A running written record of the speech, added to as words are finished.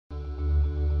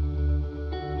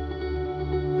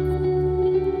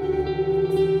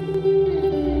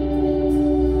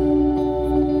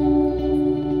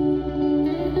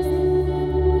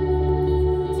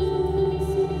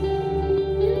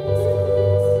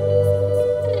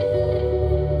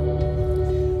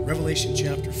Revelation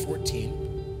chapter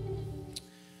 14,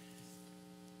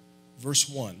 verse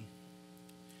 1.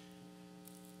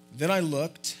 Then I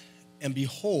looked, and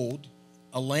behold,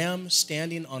 a lamb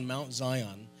standing on Mount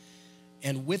Zion,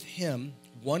 and with him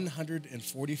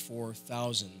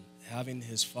 144,000, having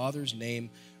his Father's name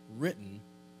written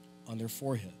on their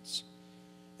foreheads.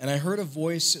 And I heard a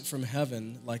voice from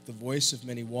heaven like the voice of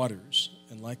many waters,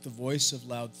 and like the voice of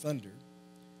loud thunder.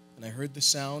 And I heard the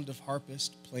sound of harpists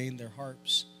playing their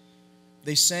harps.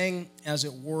 They sang, as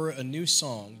it were, a new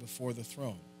song before the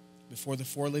throne, before the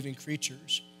four living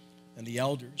creatures and the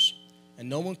elders. And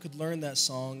no one could learn that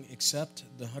song except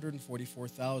the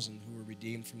 144,000 who were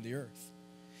redeemed from the earth.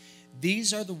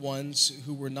 These are the ones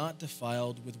who were not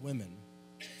defiled with women,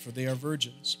 for they are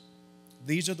virgins.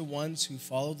 These are the ones who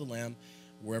follow the Lamb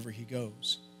wherever he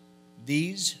goes.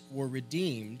 These were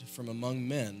redeemed from among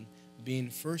men,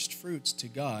 being first fruits to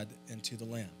God and to the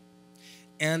Lamb.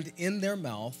 And in their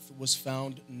mouth was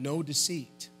found no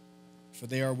deceit, for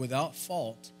they are without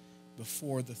fault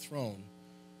before the throne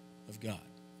of God.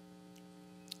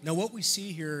 Now, what we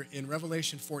see here in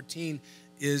Revelation 14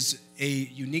 is a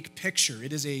unique picture.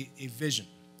 It is a vision.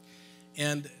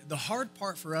 And the hard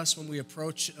part for us when we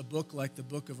approach a book like the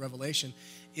book of Revelation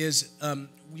is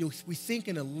we think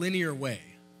in a linear way.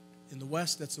 In the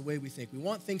West, that's the way we think. We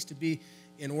want things to be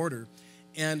in order.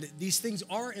 And these things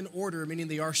are in order, meaning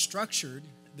they are structured.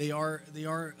 They are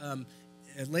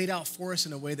laid out for us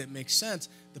in a way that makes sense.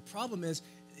 The problem is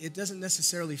it doesn't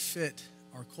necessarily fit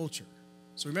our culture.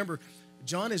 So remember,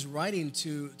 John is writing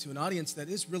to an audience that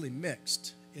is really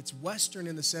mixed. It's Western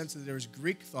in the sense that there's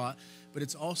Greek thought, but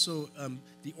it's also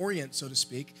the Orient, so to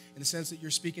speak, in the sense that you're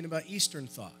speaking about Eastern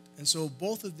thought. And so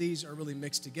both of these are really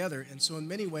mixed together. And so in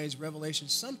many ways, Revelation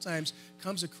sometimes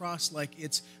comes across like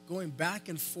it's going back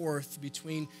and forth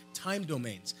between time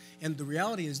domains. And the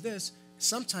reality is this,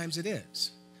 sometimes it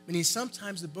is. Meaning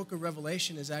sometimes the book of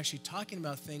Revelation is actually talking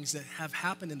about things that have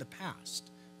happened in the past,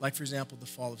 like, for example, the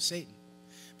fall of Satan.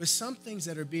 But some things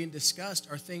that are being discussed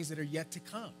are things that are yet to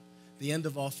come, the end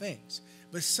of all things.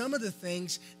 But some of the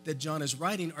things that John is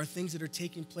writing are things that are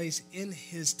taking place in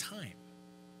his time.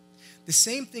 The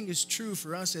same thing is true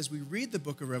for us as we read the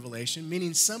book of Revelation,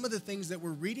 meaning some of the things that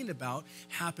we're reading about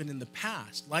happened in the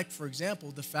past, like, for example,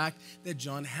 the fact that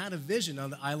John had a vision on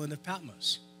the island of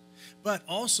Patmos. But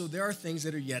also there are things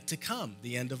that are yet to come,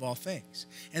 the end of all things.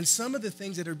 And some of the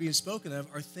things that are being spoken of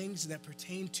are things that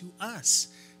pertain to us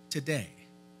today.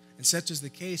 And such is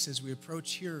the case as we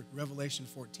approach here Revelation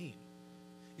 14.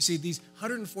 You see, these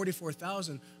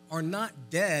 144,000 are not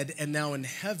dead and now in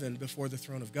heaven before the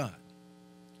throne of God.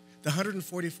 The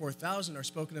 144,000 are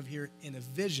spoken of here in a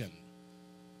vision.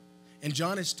 And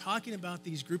John is talking about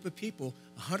these group of people,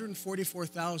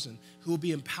 144,000, who will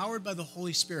be empowered by the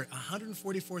Holy Spirit,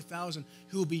 144,000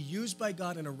 who will be used by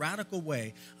God in a radical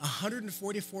way,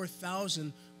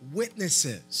 144,000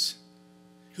 witnesses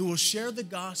who will share the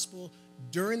gospel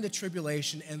during the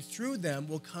tribulation, and through them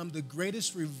will come the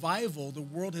greatest revival the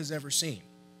world has ever seen.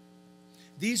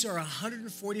 These are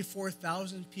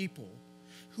 144,000 people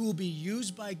who will be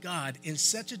used by God in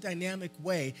such a dynamic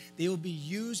way. They will be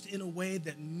used in a way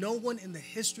that no one in the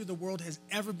history of the world has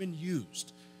ever been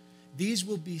used. These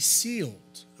will be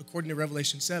sealed, according to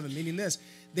Revelation 7, meaning this,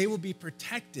 they will be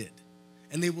protected,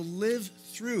 and they will live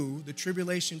through the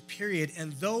tribulation period.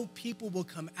 And though people will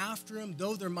come after them,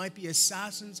 though there might be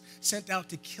assassins sent out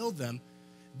to kill them,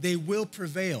 they will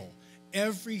prevail,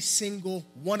 every single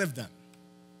one of them.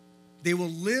 They will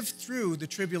live through the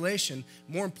tribulation.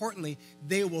 More importantly,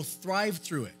 they will thrive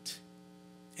through it.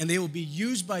 And they will be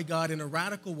used by God in a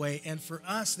radical way. And for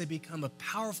us, they become a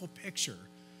powerful picture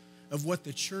of what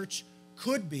the church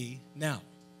could be now.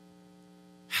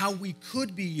 How we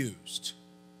could be used.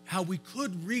 How we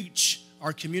could reach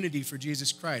our community for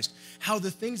Jesus Christ. How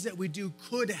the things that we do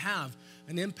could have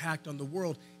an impact on the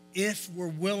world if we're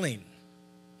willing.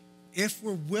 If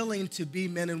we're willing to be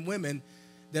men and women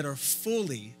that are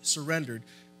fully surrendered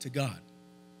to God.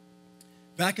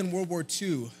 Back in World War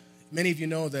II, many of you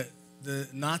know that the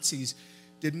Nazis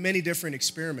did many different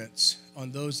experiments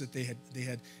on those that they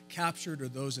had captured or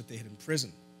those that they had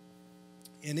imprisoned.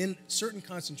 And in certain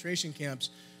concentration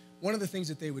camps, one of the things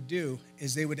that they would do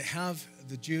is they would have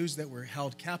the Jews that were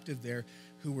held captive there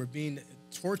who were being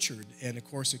tortured and, of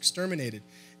course, exterminated.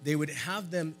 They would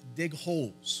have them dig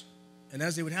holes. And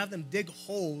as they would have them dig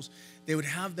holes, they would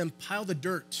have them pile the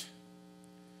dirt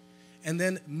and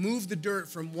then move the dirt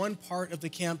from one part of the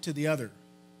camp to the other.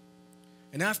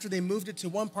 And after they moved it to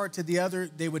one part to the other,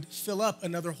 they would fill up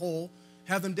another hole,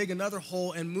 have them dig another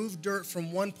hole, and move dirt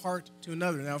from one part to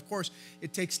another. Now, of course,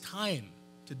 it takes time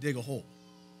to dig a hole.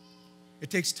 It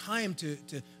takes time to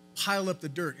pile up the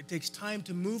dirt. It takes time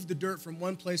to move the dirt from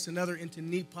one place to another into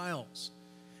neat piles.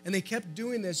 And they kept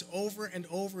doing this over and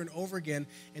over and over again.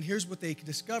 And here's what they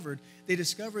discovered. They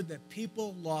discovered that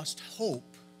people lost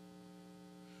hope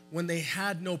when they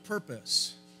had no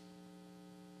purpose.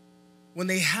 When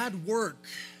they had work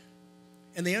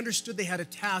and they understood they had a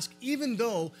task, even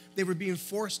though they were being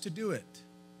forced to do it,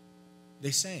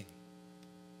 they sang.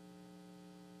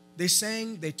 They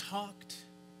sang, they talked,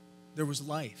 there was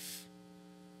life.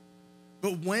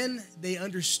 But when they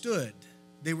understood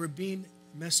they were being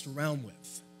messed around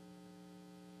with,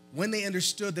 when they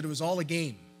understood that it was all a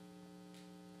game,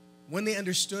 when they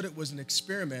understood it was an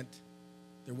experiment,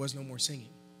 there was no more singing.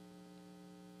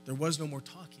 There was no more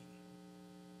talking.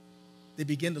 They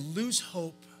began to lose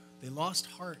hope. They lost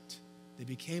heart. They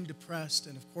became depressed.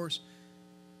 And of course,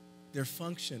 their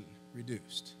function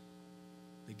reduced.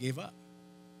 They gave up.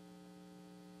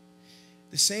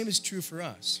 The same is true for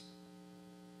us.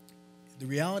 The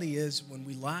reality is when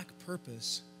we lack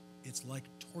purpose, it's like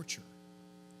torture.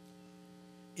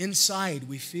 Inside,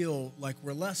 we feel like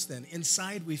we're less than.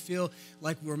 Inside, we feel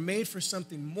like we're made for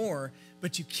something more,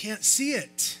 but you can't see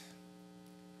it.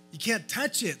 You can't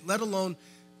touch it, let alone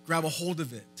grab a hold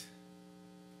of it.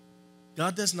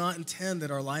 God does not intend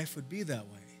that our life would be that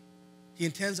way. He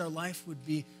intends our life would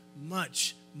be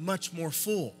much, much more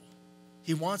full.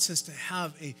 He wants us to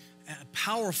have a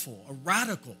powerful, a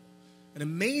radical, an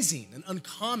amazing, an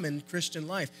uncommon Christian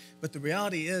life. But the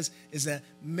reality is that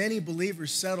many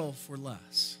believers settle for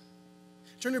less.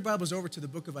 Turn your Bibles over to the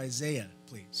book of Isaiah,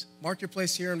 please. Mark your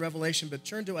place here in Revelation, but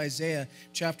turn to Isaiah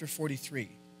chapter 43.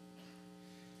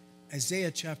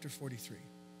 Isaiah chapter 43.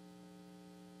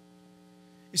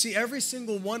 You see, every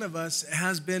single one of us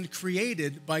has been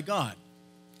created by God.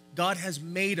 God has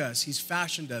made us. He's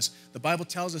fashioned us. The Bible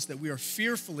tells us that we are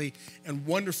fearfully and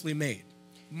wonderfully made.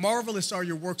 Marvelous are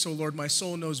your works, O Lord, my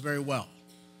soul knows very well.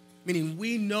 Meaning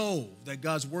we know that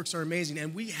God's works are amazing,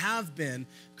 and we have been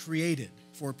created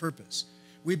for a purpose.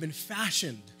 We've been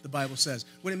fashioned, the Bible says.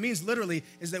 What it means literally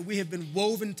is that we have been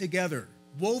woven together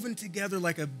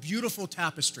like a beautiful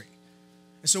tapestry.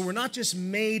 And so we're not just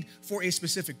made for a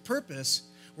specific purpose,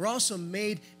 we're also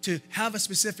made to have a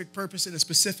specific purpose in a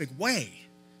specific way.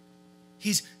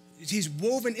 He's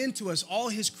woven into us all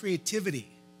his creativity,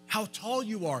 how tall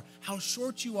you are, how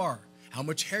short you are, how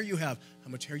much hair you have, how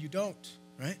much hair you don't,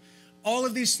 right? All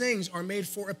of these things are made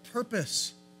for a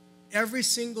purpose. Every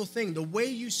single thing, the way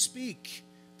you speak,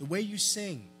 the way you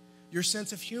sing, your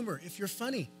sense of humor, if you're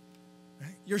funny,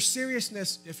 right? Your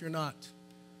seriousness, if you're not,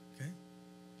 okay?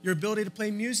 Your ability to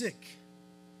play music,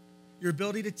 your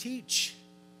ability to teach,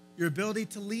 your ability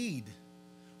to lead,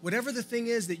 whatever the thing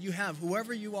is that you have,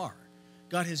 whoever you are,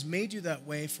 God has made you that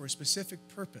way for a specific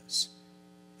purpose.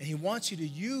 And he wants you to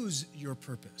use your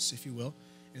purpose, if you will,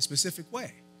 in a specific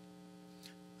way.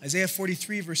 Isaiah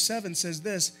 43 verse 7 says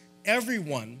this,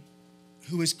 everyone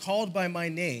who is called by my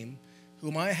name,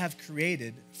 whom I have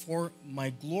created for my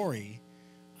glory,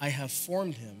 I have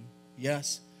formed him.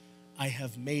 Yes, I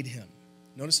have made him.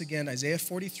 Notice again, Isaiah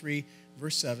 43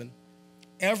 verse 7,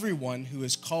 everyone who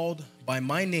is called by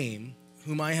my name,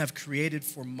 whom I have created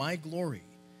for my glory,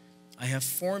 I have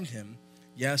formed him.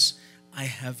 Yes, I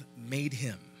have made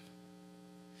him.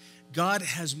 God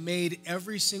has made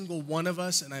every single one of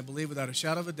us, and I believe without a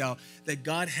shadow of a doubt that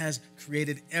God has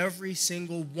created every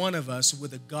single one of us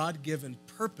with a God-given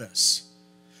purpose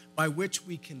by which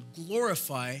we can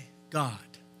glorify God.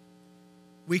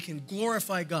 We can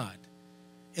glorify God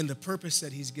in the purpose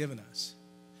that he's given us.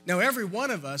 Now, every one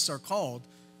of us are called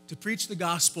to preach the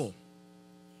gospel.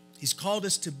 He's called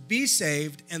us to be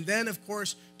saved and then, of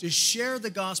course, to share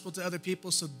the gospel to other people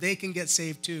so they can get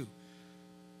saved too.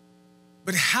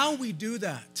 But how we do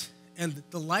that and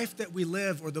the life that we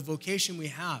live or the vocation we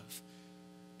have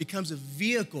becomes a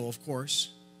vehicle, of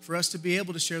course, for us to be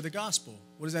able to share the gospel.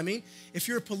 What does that mean? If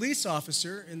you're a police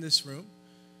officer in this room,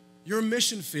 your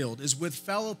mission field is with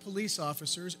fellow police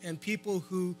officers and people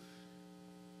who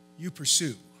you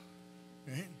pursue,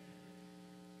 right?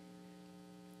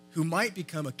 Who might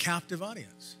become a captive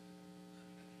audience.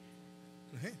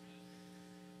 Okay?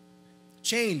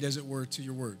 Chained, as it were, to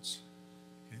your words.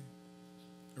 Okay?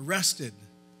 Arrested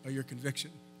by your conviction.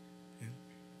 Okay?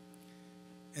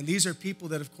 And these are people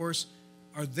that, of course,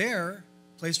 are there,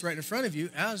 placed right in front of you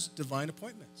as divine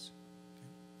appointments.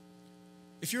 Okay?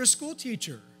 If you're a school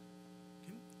teacher,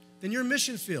 okay, then your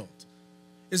mission field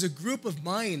is a group of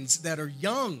minds that are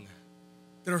young,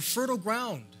 that are fertile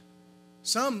ground.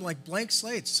 Some like blank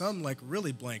slates, some like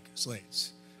really blank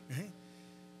slates. Right?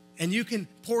 And you can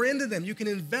pour into them, you can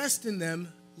invest in them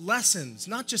lessons,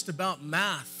 not just about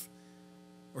math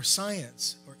or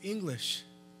science or English.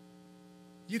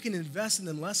 you can invest in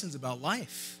them lessons about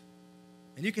life,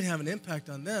 and you can have an impact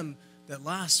on them that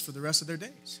lasts for the rest of their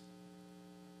days.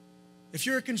 If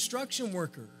you're a construction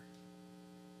worker,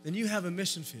 then you have a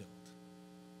mission field,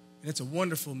 and it's a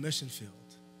wonderful mission field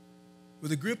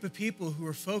with a group of people who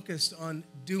are focused on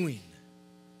doing,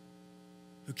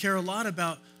 who care a lot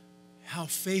about how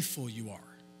faithful you are.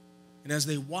 And as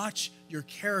they watch your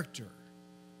character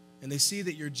and they see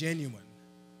that you're genuine,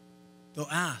 they'll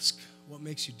ask what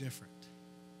makes you different.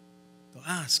 They'll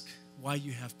ask why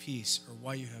you have peace or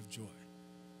why you have joy.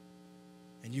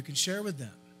 And you can share with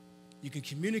them. You can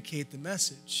communicate the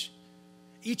message.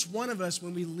 Each one of us,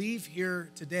 when we leave here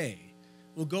today,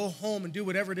 will go home and do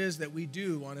whatever it is that we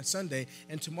do on a Sunday.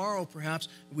 And tomorrow, perhaps,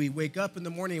 we wake up in the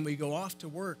morning and we go off to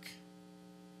work.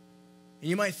 And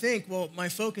you might think, well, my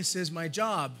focus is my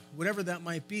job, whatever that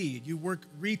might be. You work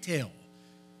retail.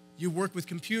 You work with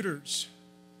computers.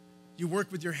 You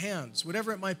work with your hands,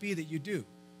 whatever it might be that you do.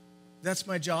 That's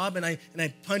my job, and I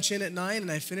punch in at 9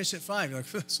 and I finish at 5. You're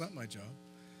like, that's not my job.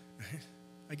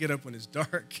 I get up when it's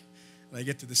dark, and I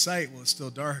get to the site, well, it's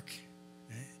still dark.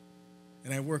 Right?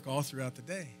 And I work all throughout the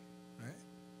day, right?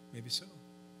 Maybe so.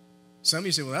 Some of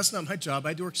you say, well, that's not my job.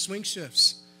 I do work swing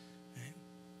shifts. Right?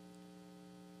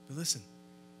 But listen,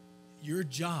 your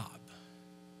job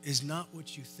is not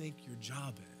what you think your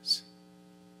job is.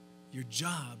 Your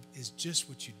job is just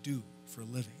what you do for a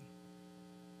living.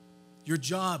 Your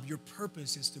job, your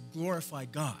purpose is to glorify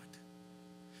God.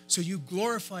 So you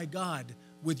glorify God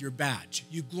with your badge.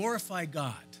 You glorify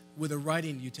God with a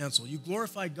writing utensil. You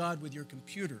glorify God with your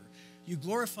computer. You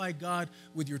glorify God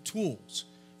with your tools.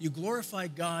 You glorify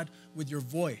God with your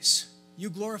voice. You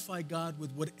glorify God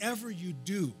with whatever you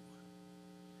do.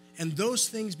 And those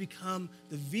things become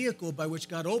the vehicle by which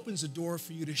God opens the door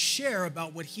for you to share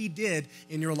about what he did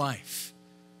in your life.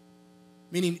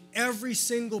 Meaning every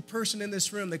single person in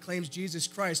this room that claims Jesus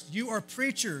Christ, you are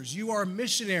preachers, you are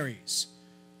missionaries.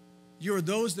 You are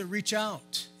those that reach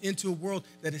out into a world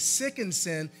that is sick in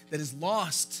sin, that is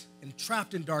lost and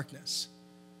trapped in darkness.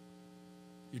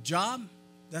 Your job,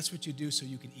 that's what you do so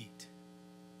you can eat.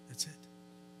 That's it.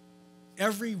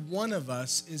 Every one of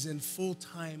us is in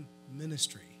full-time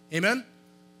ministry. Amen?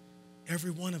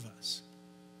 Every one of us.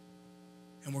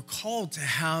 And we're called to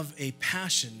have a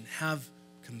passion, have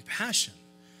compassion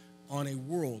on a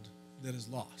world that is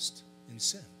lost in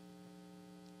sin.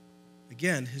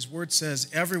 Again, his word says,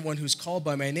 everyone who's called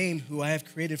by my name, who I have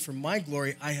created for my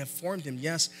glory, I have formed him.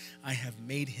 Yes, I have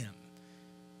made him.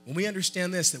 When we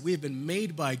understand this, that we have been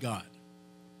made by God,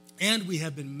 and we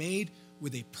have been made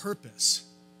with a purpose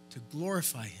to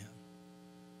glorify him.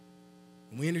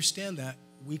 When we understand that,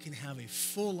 we can have a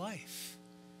full life.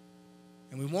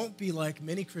 And we won't be like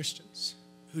many Christians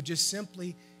who just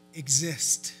simply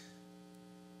exist.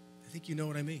 I think you know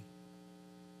what I mean.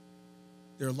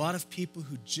 There are a lot of people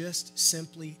who just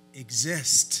simply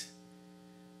exist.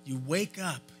 You wake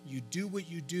up, you do what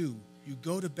you do, you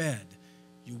go to bed.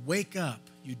 You wake up,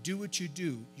 you do what you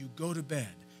do, you go to bed.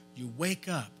 You wake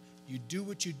up, you do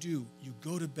what you do, you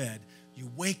go to bed. You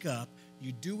wake up,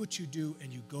 you do what you do,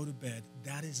 and you go to bed.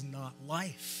 That is not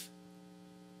life.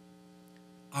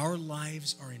 Our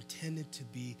lives are intended to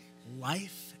be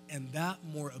life, and that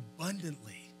more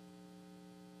abundantly.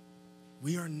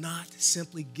 We are not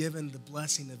simply given the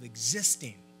blessing of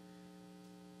existing.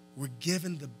 We're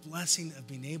given the blessing of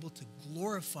being able to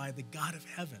glorify the God of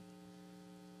heaven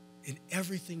in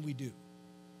everything we do.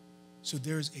 So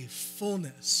there's a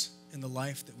fullness in the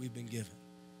life that we've been given.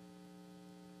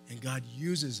 And God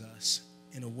uses us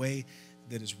in a way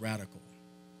that is radical.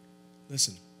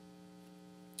 Listen,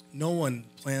 no one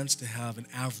plans to have an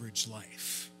average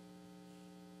life.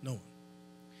 No one.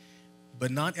 But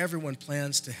not everyone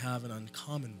plans to have an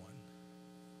uncommon one.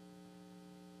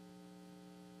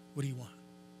 What do you want?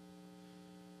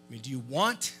 I mean, do you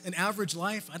want an average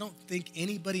life? I don't think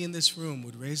anybody in this room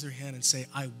would raise their hand and say,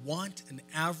 I want an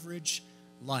average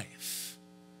life.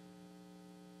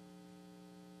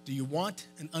 Do you want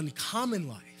an uncommon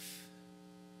life?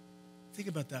 Think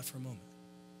about that for a moment.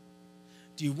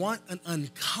 Do you want an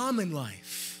uncommon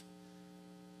life?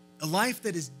 A life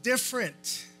that is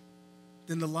different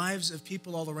than the lives of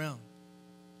people all around.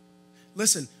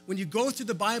 Listen, when you go through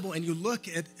the Bible and you look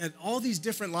at all these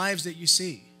different lives that you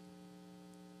see,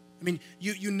 I mean,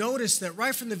 you notice that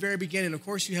right from the very beginning, of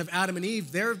course, you have Adam and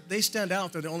Eve. They stand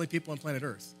out. They're the only people on planet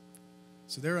Earth.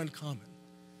 So they're uncommon.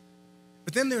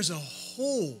 But then there's a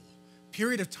whole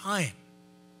period of time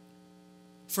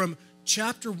from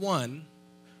chapter 1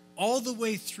 all the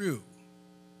way through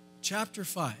chapter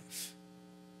 5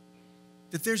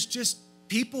 that there's just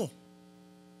people.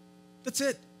 That's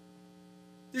it.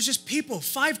 There's just people.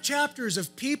 5 chapters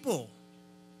of people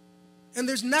and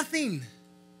there's nothing.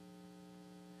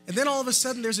 And then all of a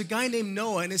sudden, there's a guy named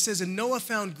Noah, and it says, and Noah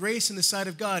found grace in the sight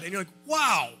of God. And you're like,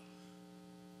 wow,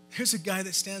 there's a guy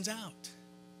that stands out.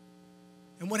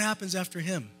 And what happens after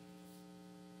him?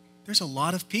 There's a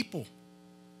lot of people.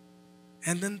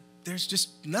 And then there's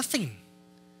just nothing.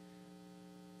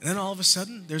 And then all of a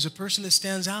sudden, there's a person that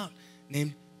stands out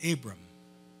named Abram.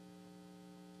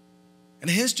 And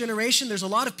in his generation, there's a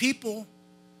lot of people,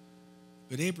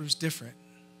 but Abram's different.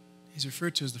 He's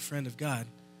referred to as the friend of God.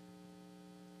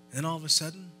 And then all of a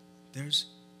sudden, there's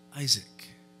Isaac.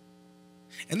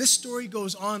 And this story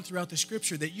goes on throughout the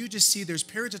scripture that you just see there's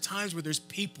periods of times where there's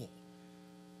people.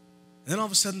 And then all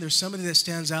of a sudden, there's somebody that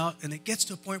stands out, and it gets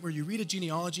to a point where you read a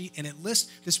genealogy, and it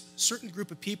lists this certain group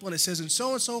of people, and it says, and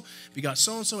so-and-so begot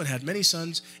so-and-so and had many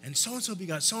sons, and so-and-so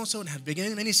begot so-and-so and had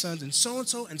many sons, and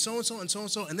so-and-so and so-and-so and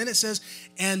so-and-so. And then it says,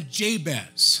 and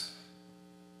Jabez.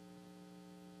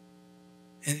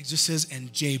 And it just says,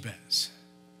 and Jabez.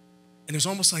 And there's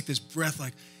almost like this breath,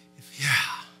 like, yeah.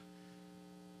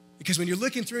 Because when you're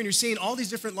looking through and you're seeing all these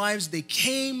different lives, they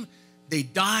came, they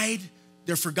died,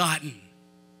 they're forgotten.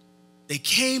 They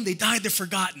came, they died, they're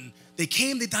forgotten. They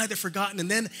came, they died, they're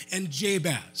forgotten. And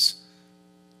Jabez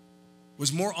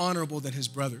was more honorable than his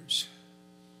brothers.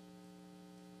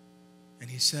 And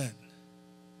he said,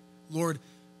 Lord,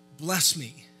 bless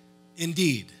me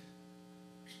indeed.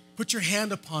 Put your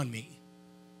hand upon me.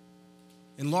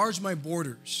 Enlarge my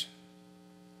borders.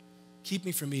 Keep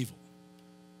me from evil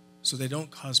so they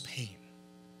don't cause pain.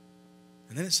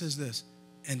 And then it says this,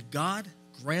 and God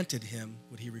granted him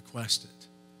what he requested.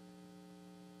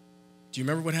 Do you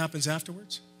remember what happens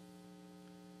afterwards?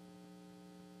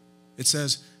 It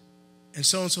says, and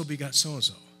so-and-so begot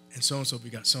so-and-so, and so-and-so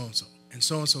begot so-and-so, and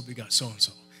so-and-so begot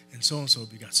so-and-so, and so-and-so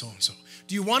begot so-and-so.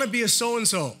 Do you want to be a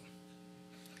so-and-so?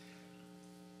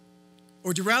 Or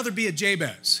would you rather be a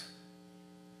Jabez?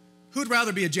 Who'd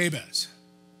rather be a Jabez?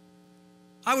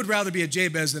 I would rather be a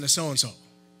Jabez than a so-and-so.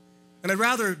 And I'd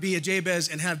rather be a Jabez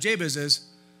and have Jabezes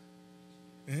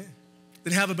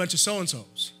than have a bunch of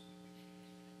so-and-sos.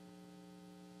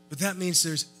 But that means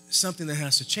there's something that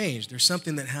has to change. There's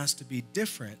something that has to be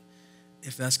different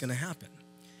if that's going to happen.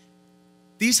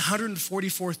 These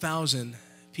 144,000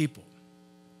 people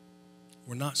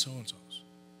were not so-and-sos.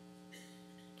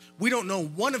 We don't know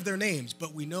one of their names,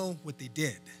 but we know what they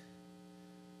did.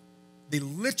 They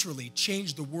literally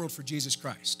changed the world for Jesus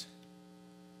Christ.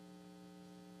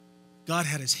 God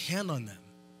had his hand on them,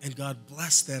 and God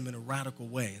blessed them in a radical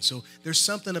way. And so there's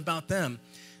something about them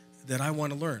that I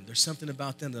want to learn. There's something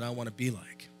about them that I want to be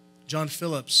like. John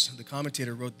Phillips, the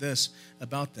commentator, wrote this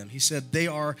about them. He said, they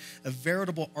are a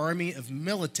veritable army of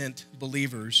militant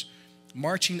believers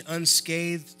marching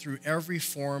unscathed through every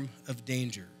form of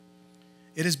danger.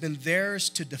 It has been theirs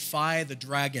to defy the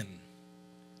dragon.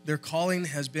 Their calling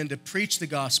has been to preach the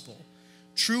gospel,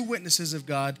 true witnesses of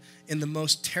God in the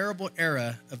most terrible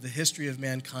era of the history of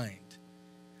mankind.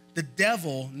 The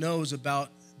devil knows about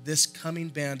this coming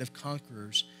band of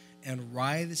conquerors and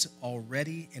writhes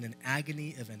already in an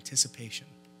agony of anticipation.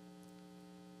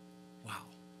 Wow.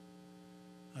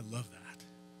 I love that.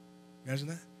 Imagine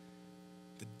that.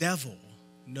 The devil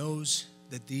knows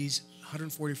that these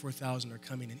 144,000 are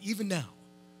coming, and even now,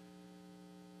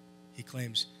 he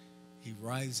claims he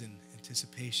writhes in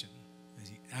anticipation as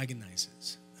he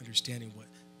agonizes, understanding what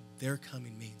their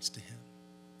coming means to him.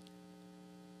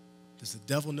 Does the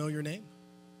devil know your name?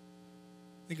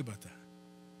 Think about that.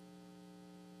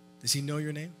 Does he know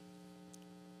your name?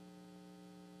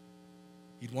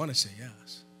 You'd want to say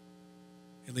yes.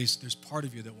 At least there's part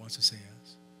of you that wants to say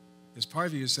yes. There's part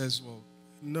of you that says, well,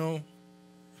 no.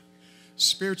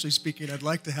 Spiritually speaking, I'd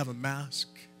like to have a mask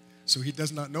so he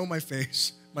does not know my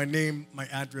face, my name, my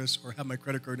address, or have my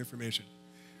credit card information.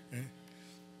 Okay?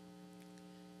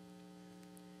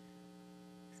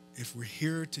 If we're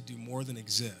here to do more than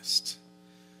exist,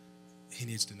 he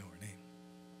needs to know our name.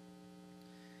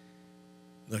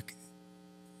 Look,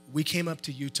 we came up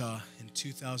to Utah in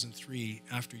 2003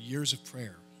 after years of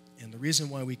prayer. And the reason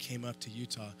why we came up to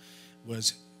Utah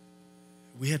was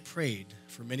we had prayed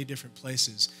for many different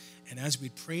places. And as we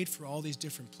prayed for all these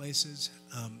different places,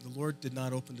 the Lord did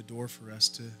not open the door for us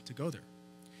to go there.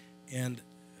 And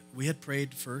we had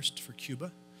prayed first for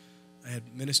Cuba. I had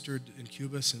ministered in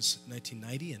Cuba since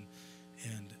 1990,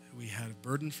 and we had a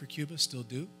burden for Cuba, still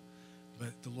do.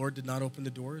 But the Lord did not open the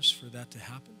doors for that to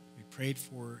happen. We prayed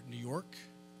for New York.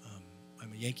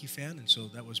 I'm a Yankee fan, and so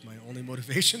that was my only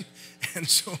motivation. And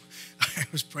so I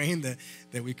was praying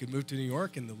that we could move to New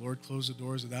York, and the Lord closed the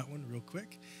doors of that one real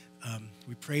quick.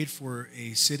 We prayed for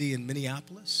a city in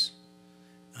Minnesota,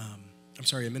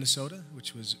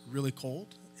 which was really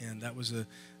cold, And that was a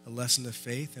lesson of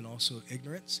faith and also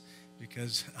ignorance,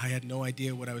 because I had no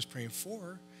idea what I was praying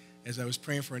for, as I was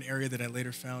praying for an area that I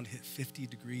later found hit 50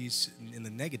 degrees in the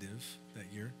negative that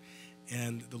year.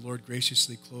 And the Lord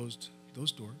graciously closed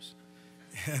those doors.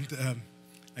 And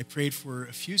I prayed for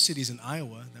a few cities in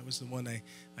Iowa. That was the one I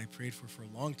prayed for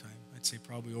a long time. I'd say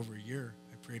probably over a year.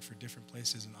 I prayed for different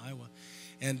places in Iowa.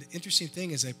 And the interesting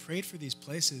thing is I prayed for these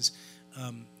places.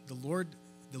 The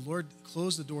Lord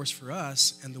closed the doors for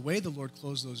us, and the way the Lord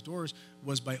closed those doors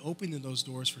was by opening those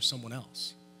doors for someone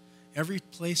else. Every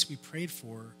place we prayed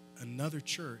for, another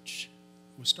church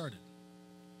was started.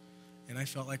 And I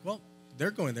felt like, well,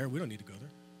 they're going there. We don't need to go there.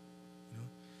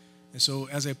 And so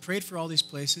as I prayed for all these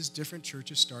places, different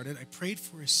churches started. I prayed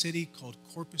for a city called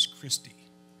Corpus Christi.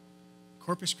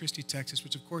 Corpus Christi, Texas,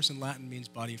 which of course in Latin means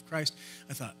body of Christ.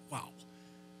 I thought, wow,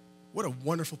 what a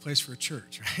wonderful place for a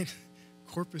church, right?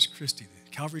 Corpus Christi,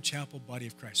 the Calvary Chapel, body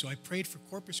of Christ. So I prayed for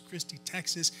Corpus Christi,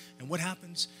 Texas, and what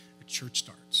happens? A church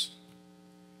starts.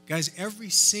 Guys, every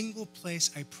single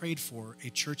place I prayed for, a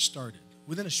church started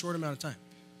within a short amount of time.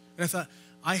 And I thought,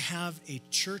 I have a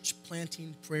church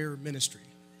planting prayer ministry.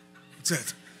 That's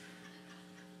it.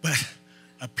 But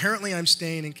apparently I'm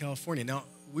staying in California. Now,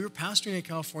 we were pastoring in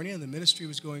California, and the ministry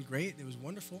was going great. It was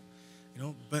wonderful,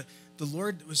 but the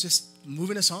Lord was just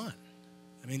moving us on.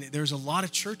 I mean, there's a lot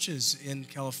of churches in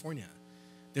California.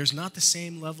 There's not the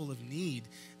same level of need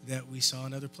that we saw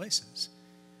in other places.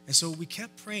 And so we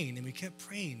kept praying,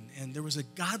 and there was a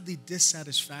godly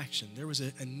dissatisfaction. There was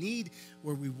a need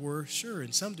where we were, sure,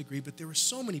 in some degree, but there were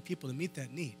so many people to meet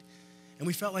that need. And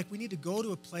we felt like we need to go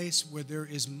to a place where there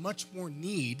is much more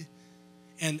need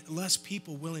and less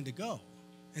people willing to go.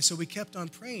 And so we kept on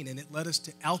praying, and it led us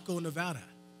to Elko, Nevada.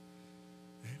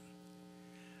 Right?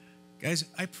 Guys,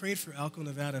 I prayed for Elko,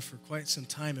 Nevada for quite some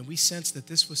time, and we sensed that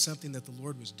this was something that the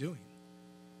Lord was doing.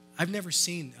 I've never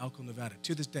seen Elko, Nevada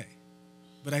to this day,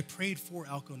 but I prayed for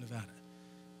Elko, Nevada.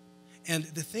 And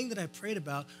the thing that I prayed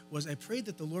about was I prayed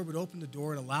that the Lord would open the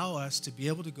door and allow us to be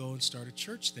able to go and start a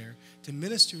church there to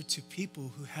minister to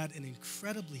people who had an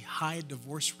incredibly high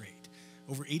divorce rate,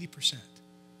 over 80%.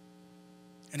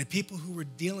 And to people who were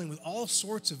dealing with all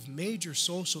sorts of major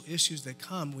social issues that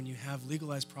come when you have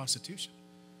legalized prostitution.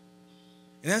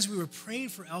 And as we were praying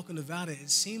for Elko, Nevada,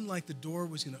 it seemed like the door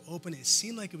was going to open. It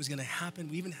seemed like it was going to happen.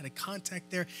 We even had a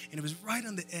contact there, and it was right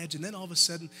on the edge. And then all of a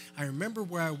sudden, I remember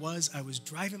where I was. I was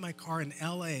driving my car in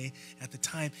L.A. at the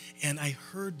time, and I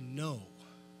heard no.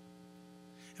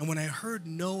 And when I heard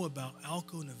no about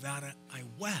Elko, Nevada, I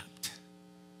wept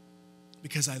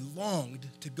because I longed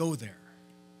to go there.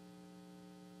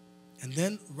 And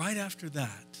then right after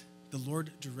that, the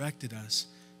Lord directed us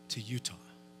to Utah.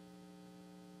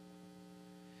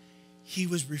 He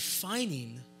was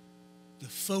refining the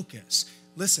focus.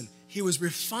 Listen, he was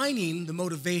refining the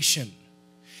motivation.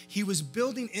 He was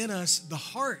building in us the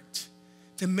heart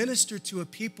to minister to a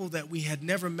people that we had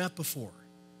never met before.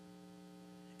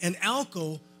 And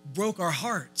Elko broke our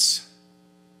hearts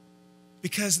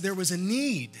because there was a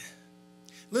need.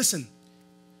 Listen,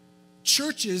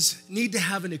 churches need to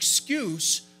have an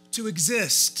excuse to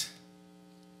exist.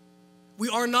 We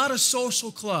are not a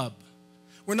social club.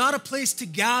 We're not a place to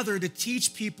gather to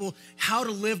teach people how to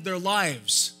live their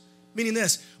lives. Meaning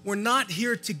this, we're not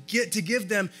here to give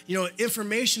them,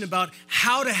 information about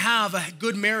how to have a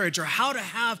good marriage or how to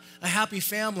have a happy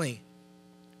family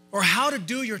or how to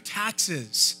do your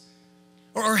taxes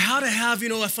or how to have,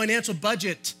 a financial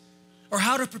budget or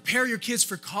how to prepare your kids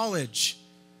for college.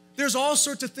 There's all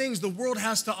sorts of things the world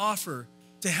has to offer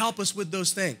to help us with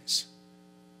those things.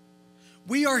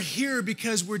 We are here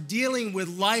because we're dealing with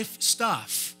life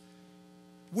stuff.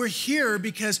 We're here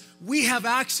because we have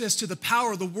access to the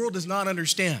power the world does not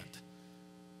understand.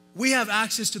 We have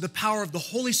access to the power of the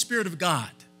Holy Spirit of God.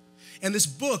 And this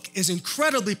book is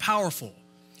incredibly powerful.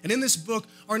 And in this book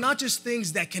are not just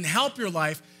things that can help your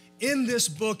life. In this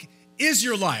book is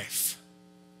your life.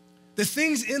 The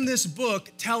things in this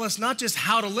book tell us not just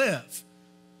how to live.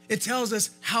 It tells us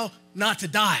how not to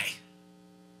die.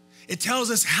 It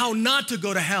tells us how not to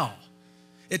go to hell.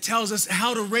 It tells us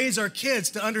how to raise our kids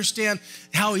to understand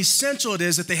how essential it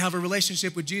is that they have a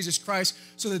relationship with Jesus Christ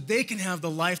so that they can have the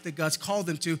life that God's called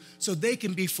them to, so they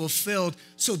can be fulfilled,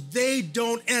 so they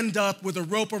don't end up with a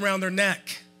rope around their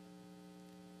neck.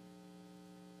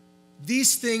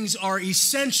 These things are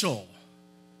essential.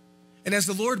 And as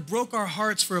the Lord broke our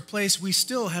hearts for a place we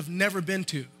still have never been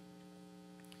to,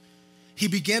 He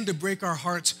began to break our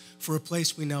hearts for a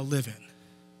place we now live in.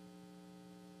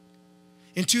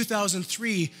 In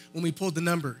 2003, when we pulled the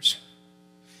numbers,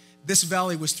 this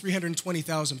valley was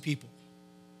 320,000 people.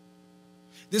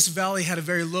 This valley had a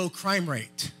very low crime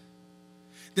rate.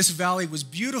 This valley was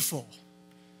beautiful.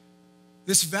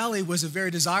 This valley was a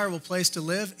very desirable place to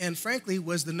live and, frankly,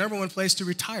 was the number one place to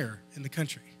retire in the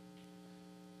country.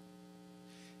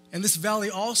 And this valley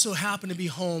also happened to be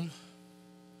home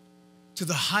to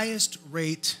the highest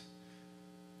rate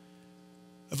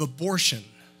of abortion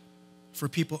for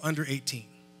people under 18.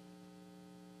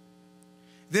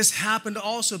 This happened to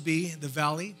also be the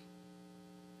valley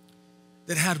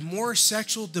that had more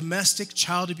sexual domestic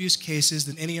child abuse cases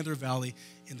than any other valley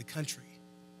in the country.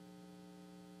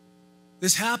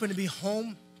 This happened to be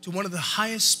home to one of the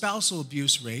highest spousal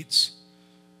abuse rates.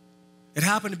 It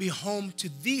happened to be home to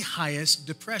the highest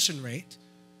depression rate,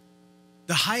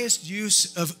 the highest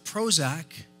use of Prozac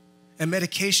and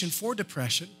medication for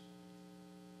depression.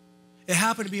 It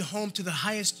happened to be home to the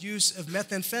highest use of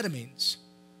methamphetamines.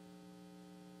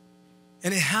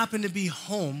 And it happened to be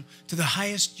home to the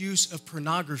highest use of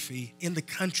pornography in the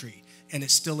country, and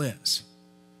it still is.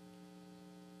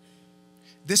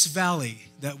 This valley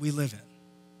that we live in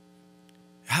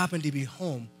happened to be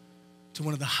home to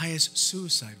one of the highest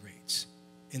suicide rates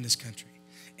in this country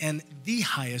and the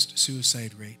highest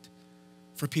suicide rate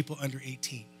for people under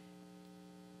 18.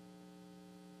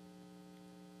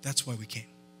 That's why we came.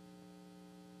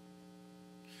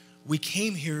 We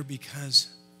came here because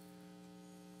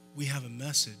we have a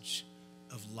message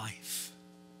of life.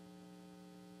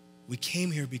 We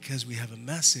came here because we have a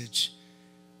message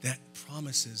that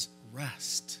promises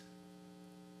rest.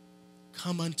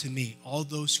 Come unto me, all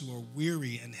those who are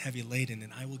weary and heavy laden,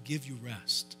 and I will give you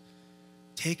rest.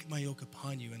 Take my yoke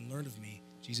upon you and learn of me,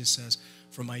 Jesus says,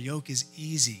 for my yoke is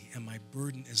easy and my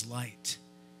burden is light,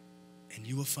 and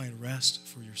you will find rest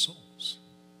for your souls.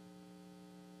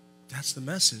 That's the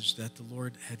message that the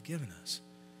Lord had given us.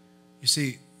 You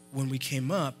see, when we came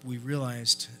up, we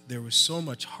realized there was so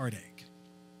much heartache.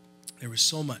 There was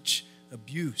so much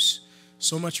abuse,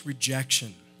 so much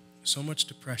rejection, so much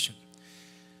depression,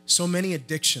 so many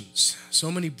addictions,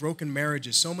 so many broken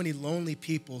marriages, so many lonely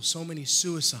people, so many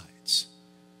suicides.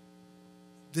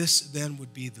 This then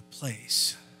would be the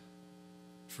place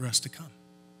for us to come.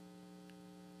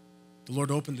 The Lord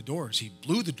opened the doors. He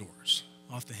blew the doors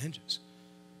off the hinges,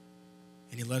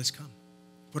 and He let us come.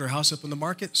 Put our house up on the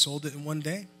market, sold it in one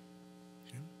day,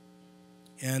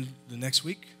 and the next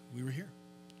week we were here.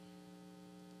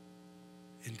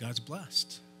 And God's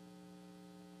blessed.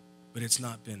 But it's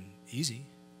not been easy.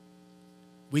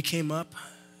 We came up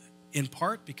in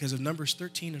part because of Numbers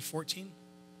 13 and 14,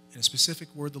 and a specific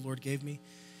word the Lord gave me,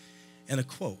 and a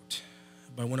quote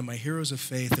by one of my heroes of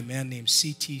faith, a man named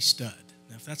C.T. Studd.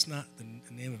 Now, if that's not the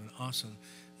name of an awesome,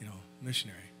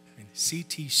 missionary,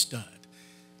 C.T. Studd.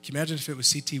 Can you imagine if it was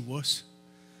C.T. Wuss?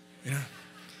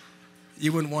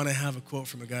 You wouldn't want to have a quote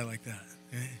from a guy like that.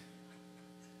 Okay?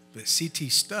 But C.T.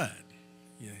 Studd,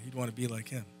 you'd want to be like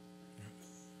him.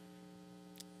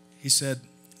 He said,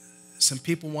 some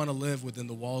people want to live within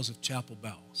the walls of chapel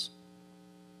bells.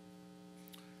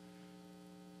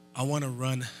 I want to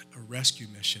run a rescue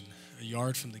mission a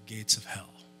yard from the gates of hell.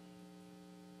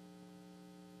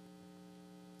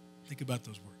 Think about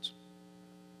those words.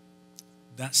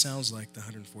 That sounds like the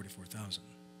 144,000.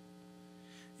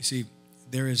 You see,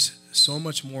 there is so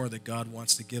much more that God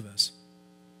wants to give us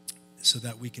so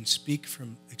that we can speak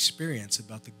from experience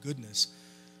about the goodness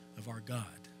of our God.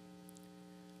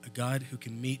 A God who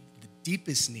can meet the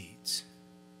deepest needs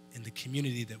in the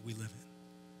community that we live in.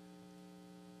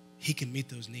 He can meet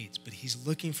those needs, but He's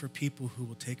looking for people who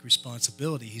will take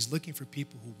responsibility. He's looking for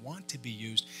people who want to be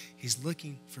used. He's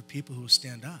looking for people who will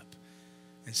stand up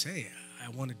and say, I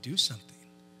want to do something.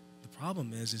 The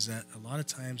problem is that a lot of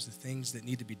times the things that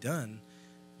need to be done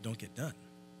don't get done.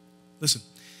 Listen,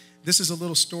 this is a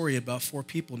little story about 4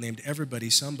 people named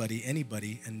everybody, somebody,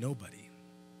 anybody, and nobody.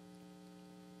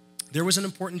 There was an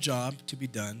important job to be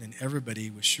done, and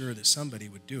everybody was sure that somebody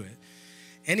would do it.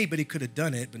 Anybody could have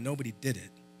done it, but nobody did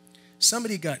it.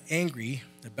 Somebody got angry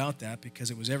about that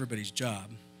because it was everybody's job.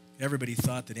 Everybody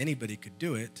thought that anybody could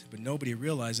do it, but nobody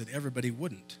realized that everybody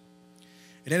wouldn't.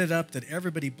 It ended up that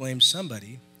everybody blamed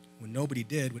somebody when nobody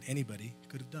did what anybody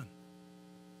could have done.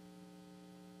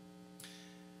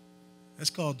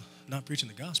 That's called not preaching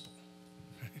the gospel.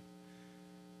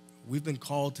 We've been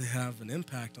called to have an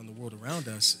impact on the world around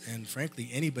us, and frankly,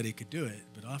 anybody could do it,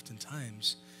 but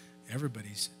oftentimes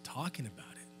everybody's talking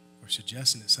about it or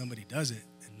suggesting that somebody does it,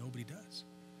 and nobody does.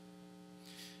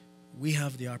 We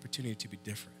have the opportunity to be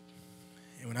different.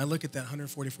 And when I look at that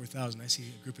 144,000, I see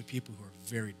a group of people who are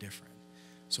very different.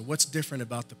 So what's different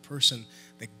about the person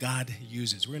that God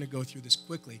uses? We're going to go through this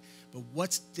quickly, but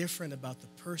what's different about the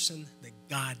person that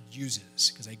God uses?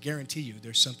 Because I guarantee you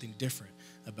there's something different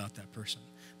about that person.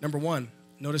 Number one,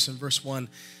 notice in verse 1,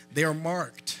 they are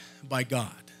marked by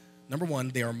God. Number one,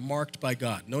 they are marked by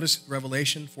God. Notice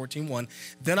Revelation 14:1.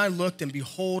 Then I looked, and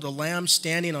behold, a lamb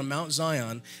standing on Mount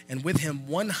Zion, and with him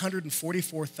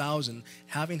 144,000,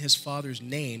 having his Father's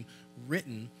name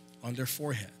written on their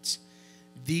foreheads.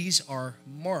 These are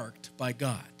marked by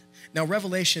God. Now,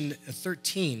 Revelation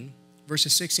 13,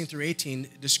 verses 16 through 18,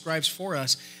 describes for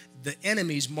us the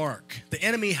enemy's mark. The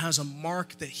enemy has a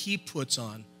mark that he puts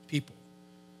on people.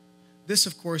 This,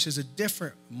 of course, is a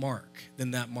different mark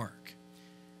than that mark.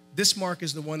 This mark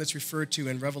is the one that's referred to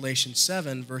in Revelation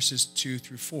 7, verses 2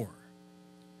 through 4.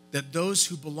 That those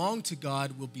who belong to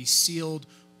God will be sealed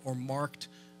or marked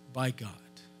by God.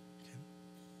 Okay?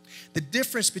 The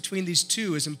difference between these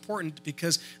two is important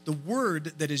because the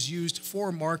word that is used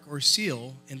for mark or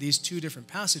seal in these two different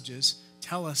passages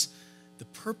tell us the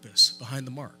purpose behind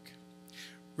the mark.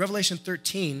 Revelation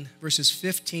 13, verses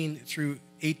 15 through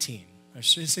 18, or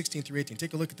 16 through 18.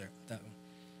 Take a look at that one.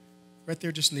 Right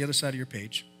there, just on the other side of your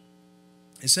page.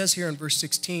 It says here in verse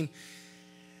 16,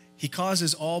 he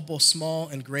causes all, both small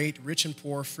and great, rich and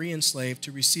poor, free and slave,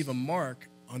 to receive a mark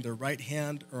on their right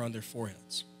hand or on their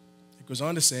foreheads. It goes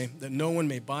on to say that no one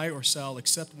may buy or sell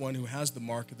except one who has the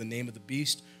mark of the name of the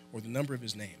beast or the number of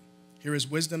his name. Here is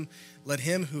wisdom. Let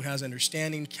him who has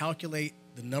understanding calculate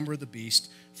the number of the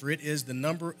beast, for it is the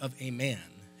number of a man.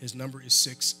 His number is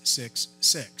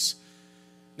 666.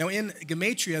 Now in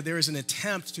Gematria, there is an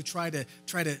attempt to try to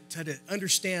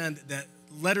understand that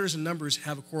letters and numbers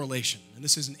have a correlation. And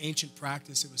this is an ancient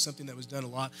practice. It was something that was done a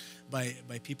lot by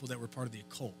people that were part of the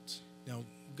occult. Now,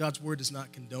 God's word does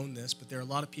not condone this, but there are a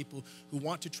lot of people who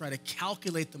want to try to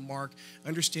calculate the mark,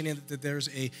 understanding that there's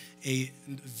a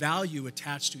value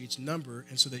attached to each number,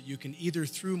 and so that you can either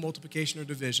through multiplication or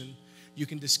division, you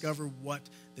can discover what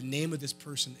the name of this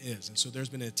person is. And so there's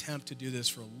been an attempt to do this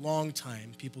for a long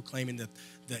time, people claiming that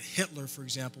Hitler, for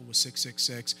example, was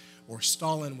 666, or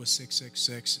Stalin was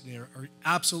 666. There are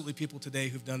absolutely people today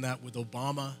who've done that with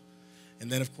Obama, and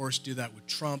then, of course, do that with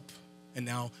Trump, and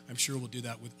now I'm sure we'll do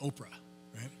that with Oprah,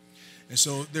 right? And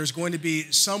so there's going to be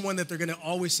someone that they're going to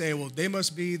always say, well, they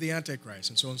must be the Antichrist,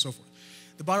 and so on and so forth.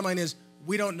 The bottom line is,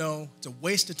 we don't know. It's a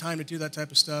waste of time to do that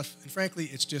type of stuff, and frankly,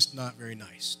 it's just not very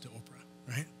nice to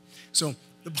Oprah, right? So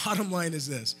the bottom line is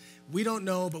this. We don't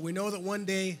know, but we know that one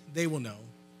day they will know,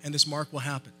 and this mark will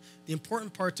happen. The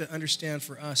important part to understand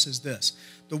for us is this.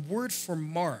 The word for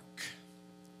mark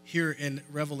here in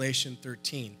Revelation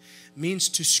 13 means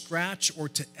to scratch or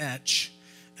to etch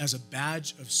as a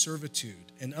badge of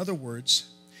servitude. In other words,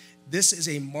 this is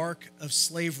a mark of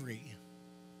slavery.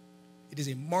 It is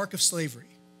a mark of slavery.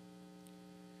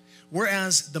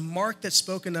 Whereas the mark that's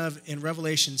spoken of in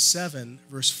Revelation 7,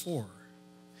 verse 4,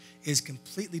 is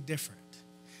completely different.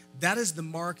 That is the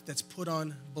mark that's put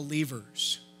on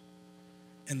believers,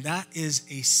 and that is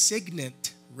a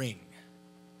signet ring.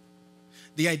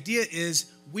 The idea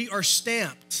is we are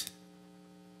stamped.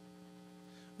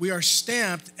 We are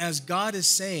stamped as God is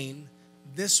saying,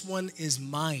 this one is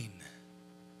mine,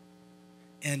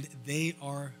 and they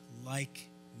are like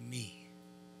me.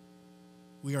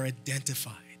 We are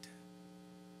identified.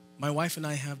 My wife and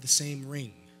I have the same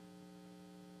ring.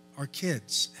 Our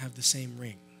kids have the same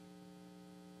ring.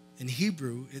 In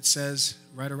Hebrew, it says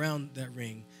right around that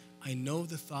ring, I know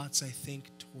the thoughts I think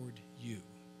toward you.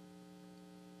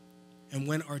 And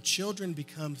when our children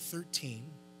become 13,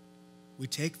 we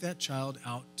take that child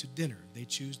out to dinner. They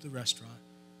choose the restaurant.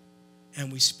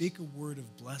 And we speak a word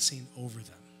of blessing over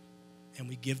them. And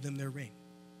we give them their ring.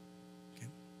 Okay?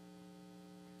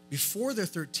 Before they're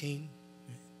 13,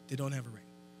 they don't have a ring.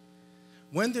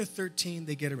 When they're 13,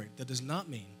 they get a ring. That does not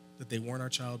mean that they weren't our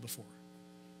child before.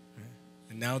 Right?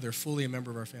 And now they're fully a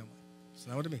member of our family. That's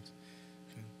not what it means.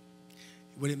 Okay?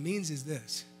 What it means is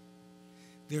this.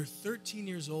 They're 13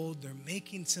 years old. They're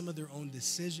making some of their own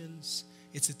decisions.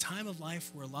 It's a time of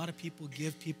life where a lot of people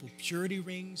give people purity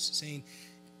rings, saying,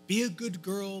 be a good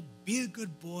girl, be a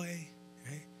good boy.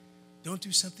 Right? Don't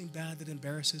do something bad that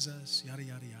embarrasses us, yada,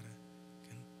 yada, yada.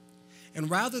 And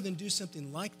rather than do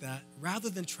something like that, rather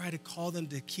than try to call them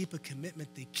to keep a commitment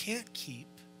they can't keep,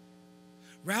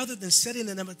 rather than setting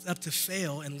them up to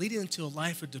fail and leading them to a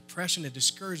life of depression and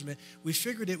discouragement, we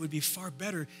figured it would be far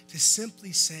better to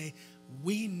simply say,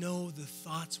 we know the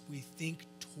thoughts we think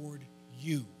toward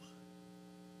you.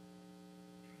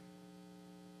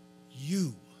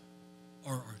 You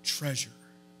are our treasure.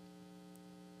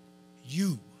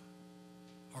 You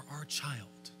are our child.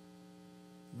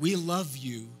 We love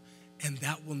you, and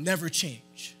that will never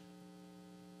change.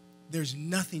 There's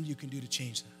nothing you can do to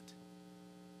change that.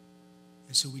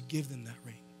 And so we give them that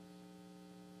ring.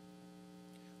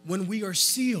 When we are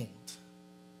sealed,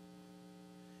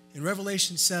 In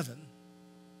Revelation 7,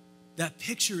 that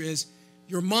picture is,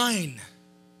 you're mine.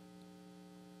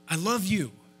 I love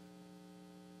you.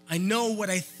 I know what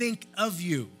I think of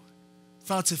you.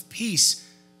 Thoughts of peace,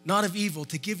 not of evil,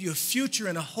 to give you a future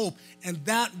and a hope, and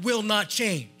that will not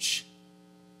change.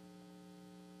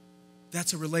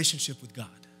 That's a relationship with God.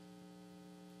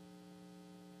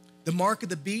 The mark of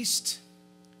the beast,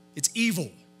 it's evil,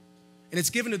 and it's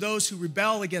given to those who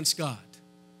rebel against God.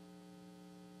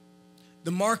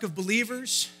 The mark of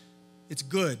believers, it's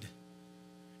good,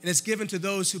 and it's given to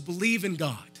those who believe in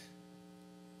God.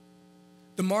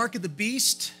 The mark of the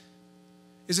beast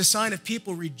is a sign of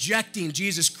people rejecting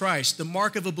Jesus Christ. The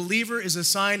mark of a believer is a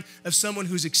sign of someone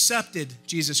who's accepted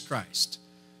Jesus Christ.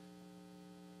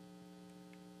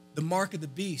 The mark of the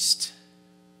beast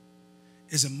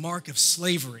is a mark of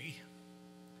slavery.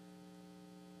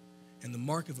 And the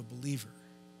mark of a believer,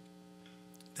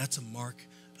 that's a mark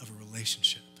of a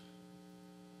relationship.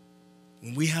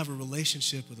 When we have a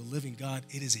relationship with a living God,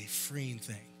 it is a freeing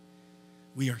thing.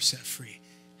 We are set free.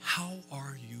 How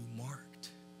are you marked?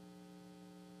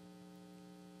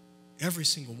 Every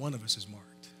single one of us is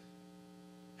marked.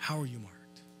 How are you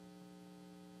marked?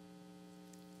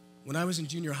 When I was in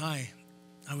junior high,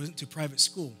 I went to private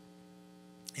school,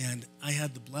 and I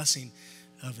had the blessing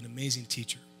of an amazing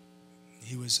teacher.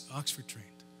 He was Oxford trained,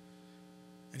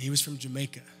 and he was from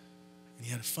Jamaica, and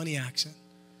he had a funny accent.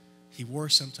 He wore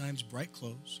sometimes bright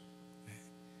clothes,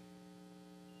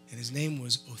 and his name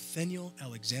was Othniel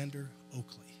Alexander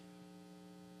Oakley,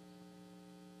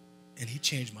 and he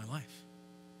changed my life.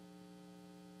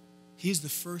 He's the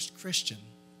first Christian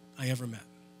I ever met.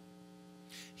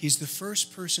 He's the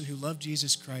first person who loved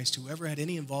Jesus Christ who ever had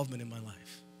any involvement in my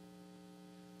life.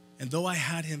 And though I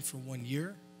had him for 1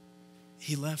 year,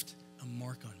 he left a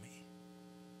mark on me.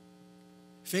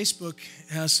 Facebook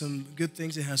has some good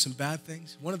things, it has some bad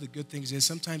things. One of the good things is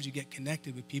sometimes you get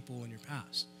connected with people in your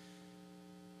past.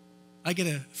 I get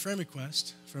a friend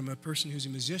request from a person who's a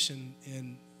musician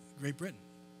in Great Britain.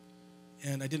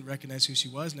 And I didn't recognize who she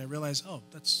was, and I realized, oh,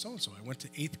 that's so-and-so. I went to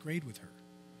 8th grade with her.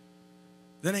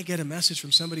 Then I get a message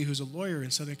from somebody who's a lawyer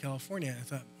in Southern California, and I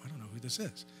thought, I don't know who this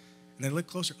is. And I looked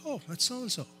closer, oh, that's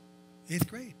so-and-so, 8th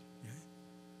grade. Yeah.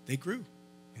 They grew,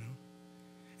 you know.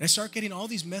 And I start getting all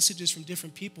these messages from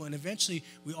different people, and eventually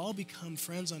we all become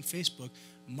friends on Facebook,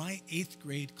 my 8th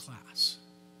grade class.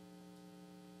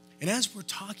 And as we're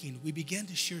talking, we began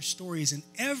to share stories, and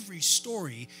every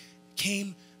story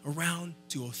came around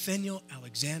to Othniel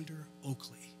Alexander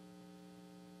Oakley.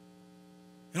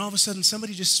 And all of a sudden,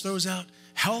 somebody just throws out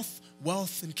health,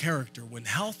 wealth, and character. When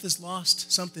health is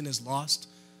lost, something is lost.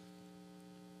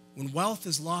 When wealth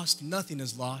is lost, nothing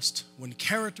is lost. When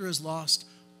character is lost,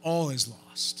 all is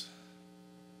lost.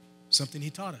 Something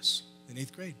he taught us in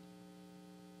 8th grade.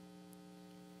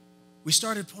 We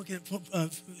started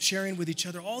sharing with each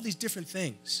other all these different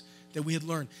things that we had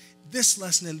learned. This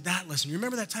lesson and that lesson.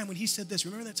 Remember that time when he said this?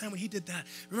 Remember that time when he did that?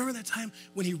 Remember that time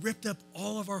when he ripped up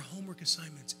all of our homework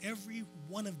assignments? Every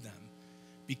one of them,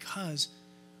 because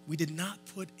we did not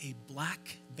put a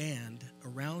black band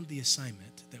around the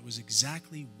assignment that was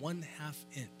exactly 1/2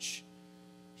 inch.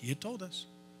 He had told us.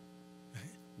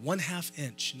 1/2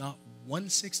 inch, not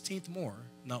 1/16 more,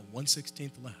 not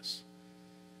 1/16 less.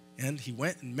 And he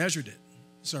went and measured it.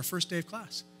 This is our first day of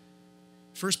class.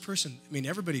 First person,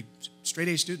 everybody, straight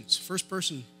A students, first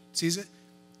person sees it,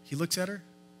 he looks at her,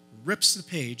 rips the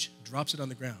page, drops it on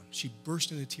the ground. She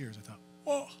burst into tears. I thought,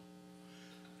 whoa.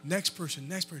 Next person,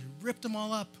 ripped them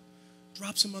all up,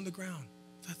 drops them on the ground.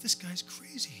 I thought, this guy's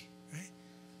crazy, right?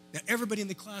 Now, everybody in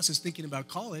the class is thinking about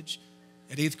college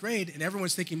at 8th grade, and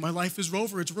everyone's thinking, my life is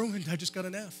over, it's ruined, I just got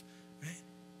an F, right?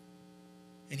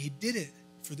 And he did it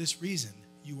for this reason.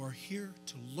 You are here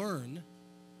to learn,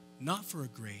 not for a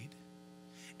grade,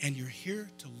 and you're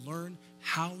here to learn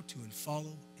how to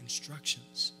follow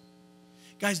instructions.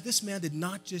 Guys, this man did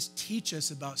not just teach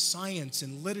us about science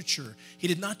and literature. He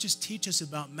did not just teach us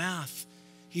about math.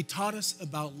 He taught us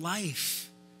about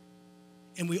life.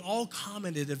 And we all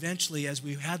commented eventually as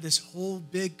we had this whole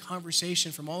big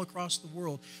conversation from all across the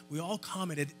world, we all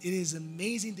commented, it is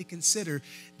amazing to consider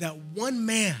that one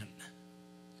man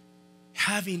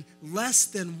having less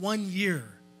than 1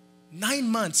 year, 9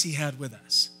 months he had with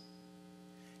us,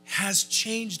 has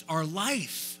changed our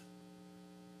life.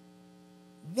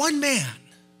 One man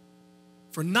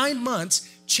for 9 months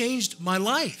changed my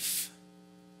life.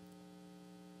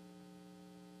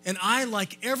 And I,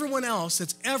 like everyone else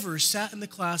that's ever sat in the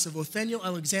class of Othniel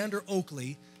Alexander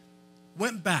Oakley,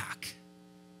 went back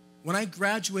when I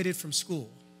graduated from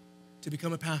school to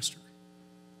become a pastor.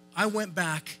 I went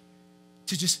back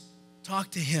to just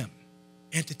talk to him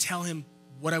and to tell him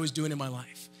what I was doing in my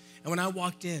life. And when I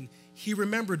walked in, he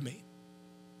remembered me.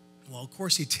 Well, of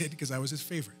course he did, because I was his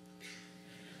favorite.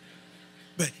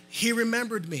 But he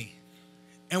remembered me.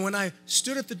 And when I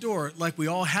stood at the door, like we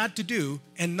all had to do,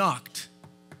 and knocked,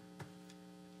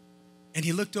 and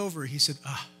he looked over, he said,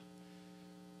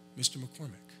 Mr.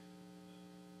 McCormick,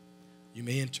 you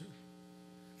may enter.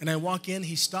 And I walk in,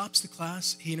 he stops the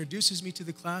class, he introduces me to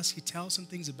the class, he tells some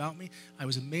things about me. I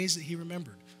was amazed that he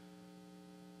remembered.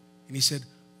 And he said,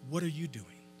 what are you doing?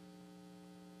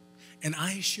 And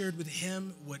I shared with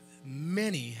him what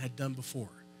many had done before.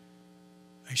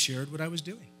 I shared what I was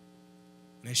doing.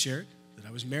 And I shared that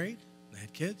I was married, and I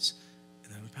had kids,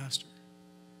 and I'm a pastor.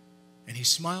 And he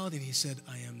smiled and he said,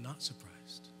 I am not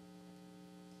surprised.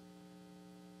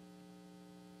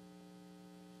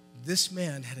 This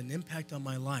man had an impact on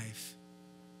my life,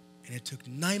 and it took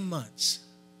 9 months.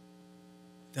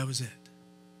 That was it.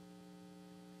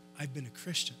 I've been a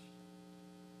Christian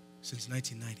since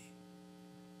 1990.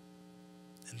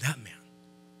 And that man,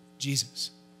 Jesus,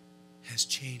 has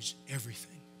changed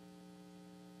everything.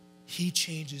 He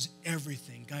changes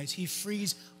everything. Guys, he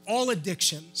frees all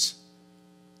addictions.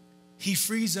 He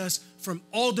frees us from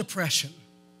all depression.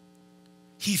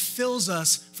 He fills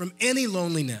us from any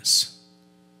loneliness.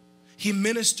 He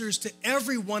ministers to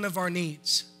every one of our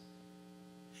needs.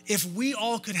 If we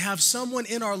all could have someone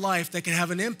in our life that could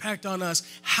have an impact on us,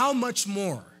 how much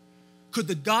more could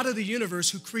the God of the universe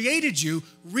who created you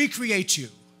recreate you?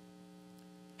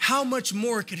 How much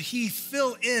more could he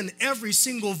fill in every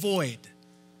single void,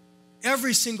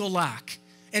 every single lack,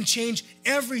 and change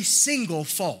every single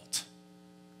fault?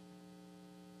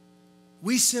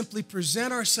 We simply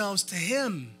present ourselves to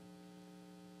him,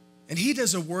 and he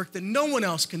does a work that no one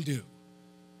else can do.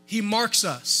 He marks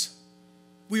us.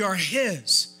 We are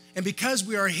his. And because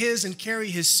we are his and carry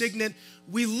his signet,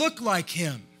 we look like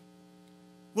him.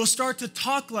 We'll start to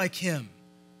talk like him.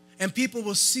 And people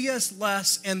will see us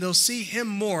less and they'll see him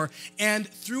more. And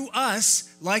through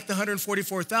us, like the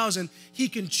 144,000, he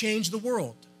can change the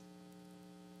world.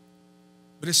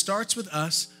 But it starts with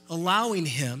us allowing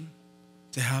him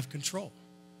to have control.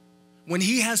 When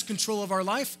he has control of our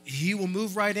life, he will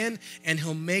move right in and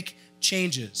he'll make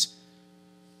changes.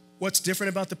 What's different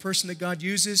about the person that God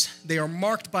uses? They are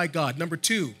marked by God. Number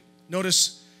 2,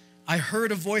 notice, I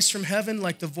heard a voice from heaven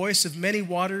like the voice of many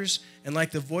waters and like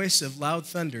the voice of loud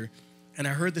thunder. And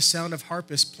I heard the sound of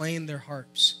harpists playing their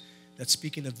harps. That's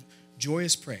speaking of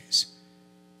joyous praise.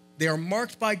 They are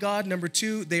marked by God. Number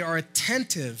 2, they are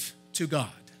attentive to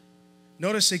God.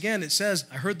 Notice again, it says,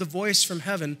 I heard the voice from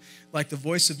heaven like the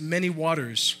voice of many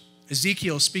waters.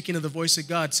 Ezekiel, speaking of the voice of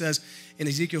God, says in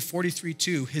Ezekiel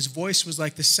 43:2, his voice was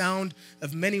like the sound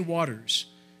of many waters,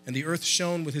 and the earth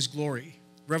shone with his glory.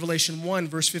 Revelation 1,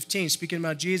 verse 15, speaking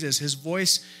about Jesus, his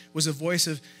voice was a voice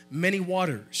of many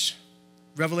waters.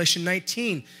 Revelation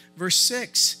 19, verse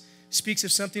 6, speaks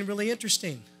of something really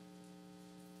interesting.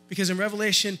 Because in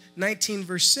Revelation 19,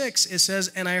 verse 6, it says,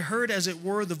 and I heard as it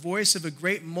were the voice of a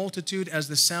great multitude as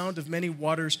the sound of many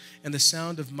waters and the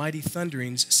sound of mighty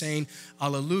thunderings, saying,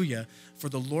 Alleluia, for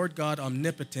the Lord God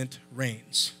omnipotent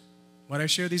reigns. Why do I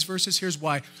share these verses? Here's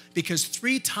why. Because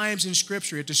 3 times in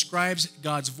Scripture it describes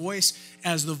God's voice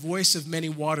as the voice of many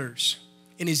waters.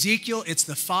 In Ezekiel, it's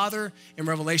the Father. In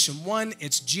Revelation 1,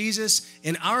 it's Jesus.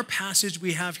 In our passage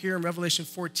we have here in Revelation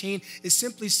 14, it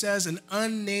simply says an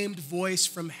unnamed voice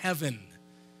from heaven.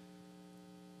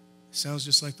 Sounds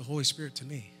just like the Holy Spirit to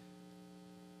me.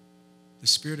 The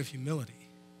Spirit of humility,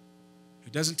 who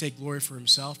doesn't take glory for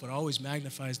himself, but always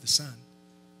magnifies the Son.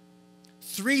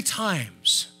 3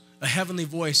 times a heavenly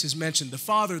voice is mentioned, the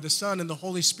Father, the Son, and the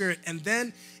Holy Spirit. And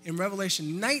then in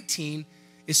Revelation 19,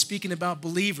 is speaking about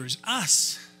believers,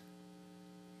 us.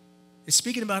 It's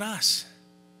speaking about us.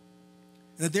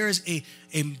 And that there is a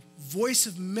voice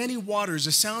of many waters,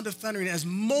 a sound of thundering, as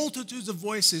multitudes of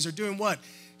voices are doing what?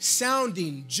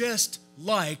 Sounding just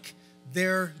like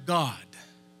their God.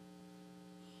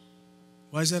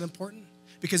 Why is that important?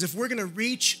 Because if we're going to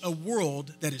reach a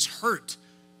world that is hurt,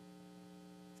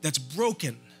 that's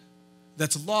broken,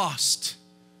 that's lost,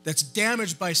 that's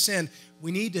damaged by sin,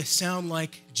 we need to sound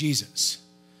like Jesus.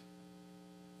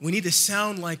 We need to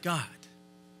sound like God.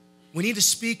 We need to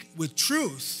speak with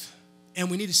truth,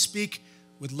 and we need to speak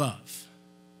with love.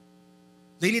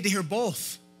 They need to hear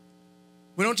both.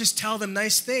 We don't just tell them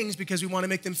nice things because we want to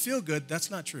make them feel good.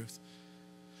 That's not truth.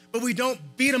 But we don't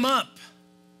beat them up.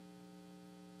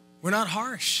 We're not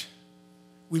harsh.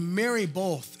 We marry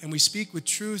both, and we speak with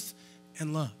truth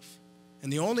and love.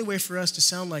 And the only way for us to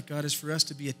sound like God is for us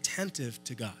to be attentive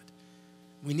to God.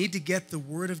 We need to get the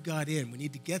Word of God in. We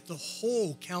need to get the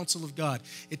whole counsel of God.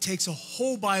 It takes a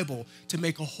whole Bible to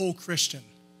make a whole Christian.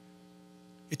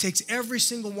 It takes every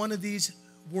single one of these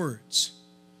words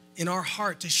in our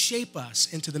heart to shape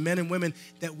us into the men and women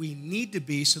that we need to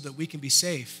be so that we can be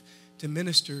safe to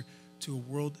minister to a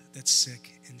world that's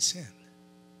sick in sin.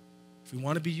 If we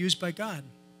want to be used by God,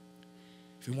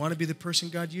 if we want to be the person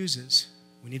God uses,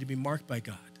 we need to be marked by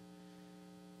God.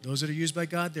 Those that are used by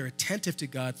God, they're attentive to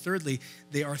God. Thirdly,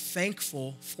 they are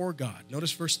thankful for God.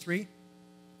 Notice verse 3.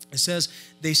 It says,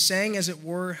 they sang as it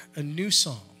were a new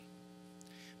song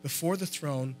before the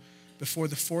throne, before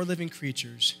the four living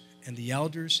creatures and the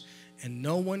elders, and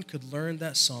no one could learn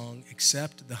that song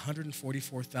except the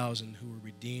 144,000 who were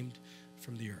redeemed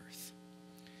from the earth.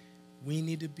 We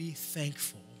need to be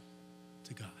thankful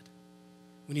to God.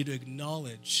 We need to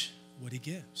acknowledge what he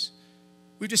gives.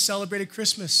 We just celebrated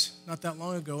Christmas not that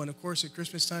long ago, and of course at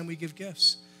Christmas time we give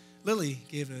gifts. Lily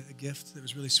gave a gift that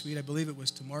was really sweet. I believe it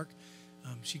was to Mark.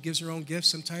 She gives her own gifts.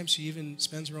 Sometimes she even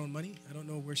spends her own money. I don't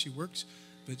know where she works,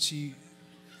 but she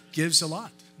gives a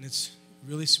lot, and it's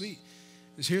really sweet.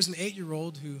 Here's an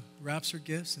 8-year-old who wraps her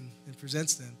gifts and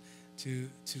presents them to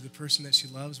the person that she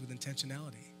loves with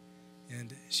intentionality.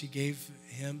 And she gave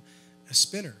him a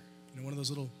spinner, one of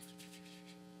those little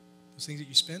things that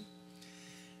you spin.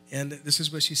 And this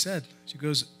is what she said. She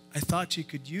goes, I thought you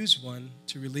could use one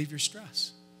to relieve your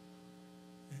stress.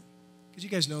 Because you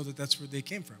guys know that that's where they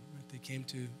came from. Right? They came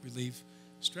to relieve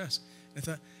stress. And I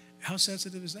thought, how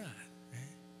sensitive is that?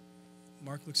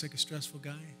 Mark looks like a stressful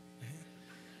guy.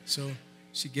 So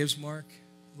she gives Mark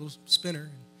a little spinner,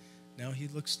 and now he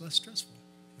looks less stressful.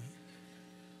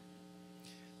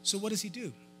 So what does he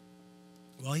do?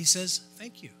 Well, he says,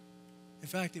 thank you. In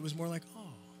fact, it was more like,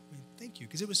 thank you,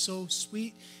 because it was so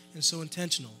sweet and so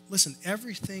intentional. Listen,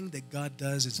 everything that God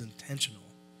does is intentional.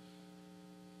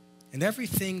 And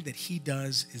everything that he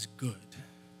does is good.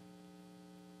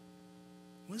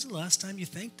 When's the last time you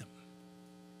thanked him?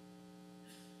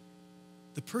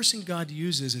 The person God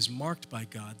uses is marked by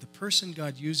God. The person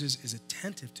God uses is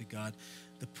attentive to God.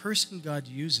 The person God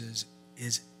uses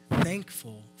is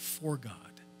thankful for God.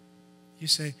 You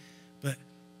say, but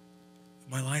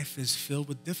my life is filled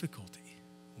with difficulty.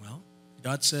 Well,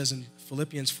 God says in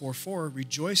Philippians 4:4,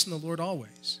 rejoice in the Lord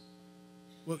always.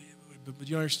 Well, but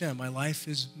you understand, my life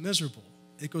is miserable.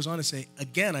 It goes on to say,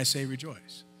 again I say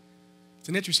rejoice. It's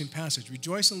an interesting passage.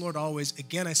 Rejoice in the Lord always.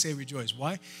 Again, I say rejoice.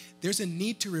 Why? There's a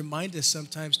need to remind us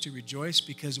sometimes to rejoice,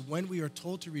 because when we are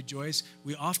told to rejoice,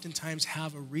 we oftentimes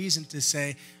have a reason to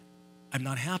say, I'm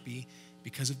not happy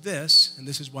because of this, and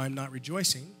this is why I'm not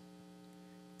rejoicing.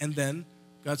 And then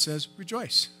God says,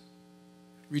 rejoice.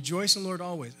 Rejoice in the Lord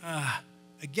always.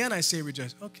 Again, I say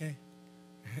rejoice. Okay.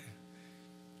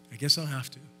 I guess I'll have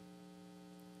to.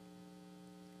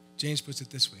 James puts it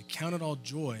this way, count it all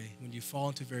joy when you fall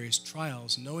into various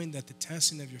trials, knowing that the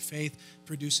testing of your faith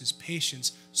produces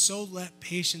patience. So let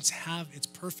patience have its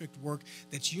perfect work,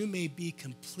 that you may be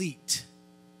complete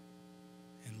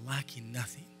and lacking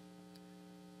nothing.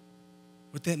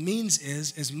 What that means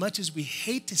is, as much as we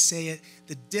hate to say it,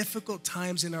 the difficult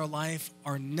times in our life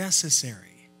are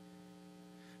necessary.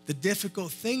 The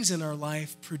difficult things in our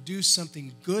life produce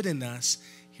something good in us.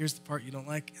 Here's the part you don't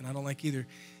like, and I don't like either.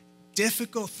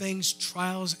 Difficult things,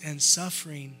 trials, and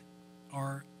suffering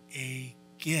are a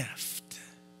gift.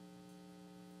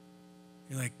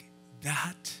 You're like,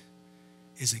 that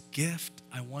is a gift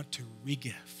I want to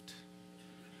re-gift.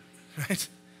 Right?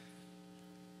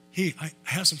 Hey, I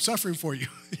have some suffering for you.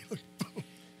 Can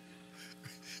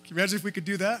you imagine if we could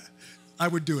do that? I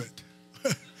would do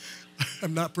it.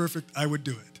 I'm not perfect. I would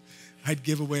do it. I'd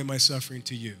give away my suffering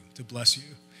to you, to bless you.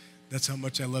 That's how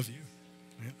much I love you.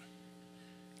 Yeah.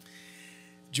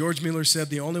 George Mueller said,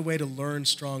 the only way to learn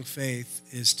strong faith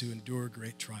is to endure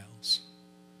great trials.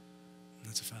 And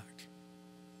that's a fact.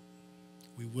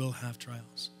 We will have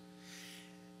trials.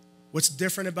 What's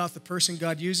different about the person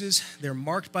God uses? They're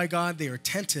marked by God. They are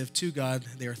attentive to God.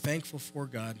 They are thankful for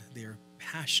God. They are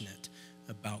passionate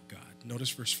about God. Notice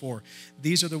verse 4.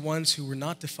 These are the ones who were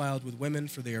not defiled with women,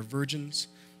 for they are virgins.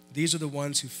 These are the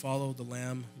ones who follow the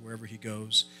Lamb wherever he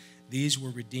goes. These were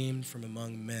redeemed from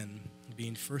among men,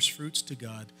 being firstfruits to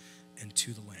God and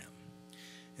to the Lamb.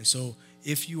 And so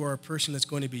if you are a person that's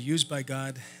going to be used by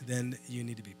God, then you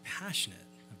need to be passionate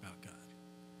about God.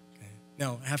 Okay?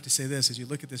 Now, I have to say this. As you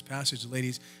look at this passage,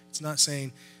 ladies, it's not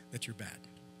saying that you're bad.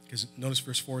 Because notice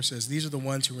verse 4 says, these are the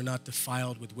ones who were not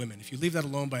defiled with women. If you leave that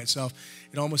alone by itself,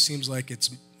 it almost seems like it's,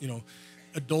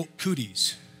 adult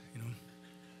cooties.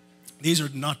 These are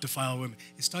not defiled women.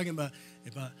 It's talking about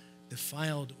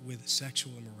defiled with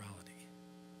sexual immorality.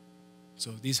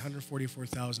 So these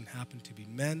 144,000 happen to be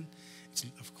men. It's,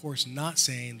 of course, not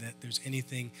saying that there's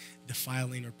anything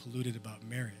defiling or polluted about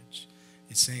marriage.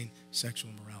 It's saying sexual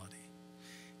immorality.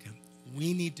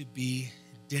 we need to be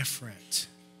different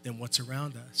than what's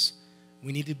around us.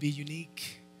 We need to be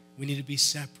unique. We need to be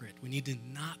separate. We need to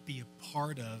not be a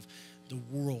part of the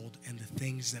world and the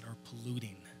things that are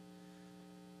polluting.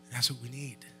 That's what we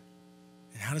need.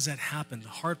 And how does that happen? The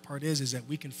hard part is that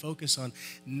we can focus on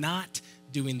not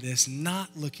doing this, not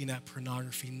looking at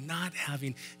pornography, not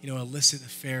having, illicit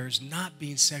affairs, not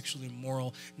being sexually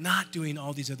immoral, not doing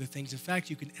all these other things. In fact,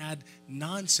 you can add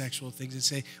non-sexual things and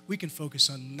say we can focus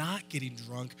on not getting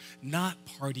drunk, not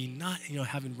partying, not,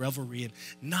 having revelry, and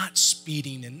not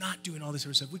speeding, and not doing all this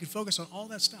other stuff. We can focus on all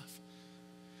that stuff.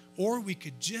 Or we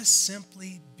could just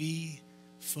simply be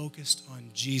focused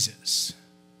on Jesus.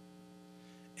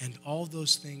 And all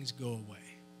those things go away.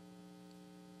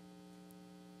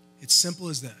 It's simple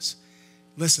as this.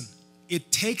 Listen,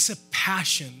 it takes a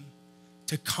passion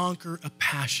to conquer a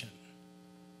passion.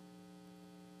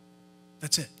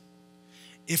 That's it.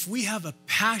 If we have a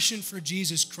passion for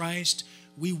Jesus Christ,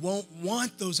 we won't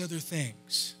want those other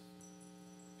things.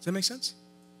 Does that make sense?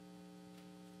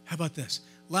 How about this?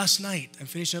 Last night, I'm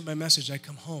finishing up my message. I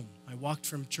come home. I walked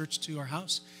from church to our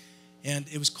house, and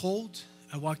it was cold.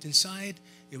 I walked inside.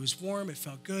 It was warm. It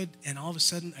felt good. And all of a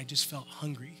sudden, I just felt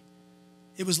hungry.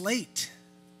 It was late.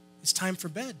 It's time for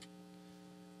bed.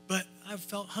 But I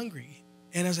felt hungry.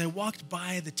 And as I walked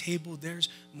by the table, there's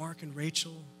Mark and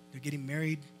Rachel. They're getting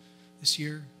married this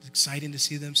year. It's exciting to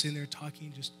see them sitting there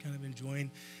talking, just kind of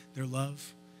enjoying their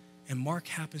love. And Mark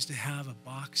happens to have a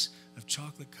box of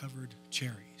chocolate-covered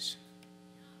cherries.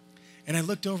 And I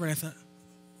looked over and I thought,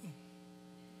 oh.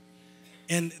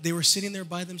 And they were sitting there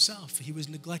by themselves. He was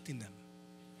neglecting them.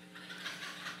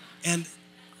 And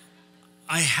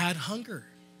I had hunger.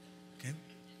 Okay?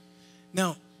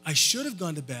 Now, I should have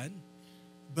gone to bed,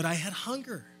 but I had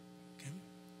hunger. Okay?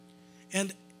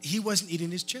 And he wasn't eating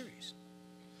his cherries.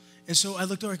 And so I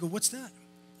looked over, I go, what's that?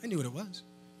 I knew what it was.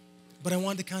 But I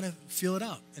wanted to kind of feel it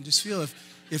out and just feel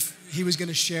if he was going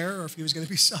to share or if he was going to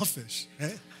be selfish.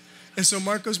 Right? And so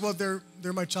Mark goes, well, they're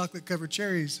my chocolate-covered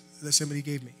cherries that somebody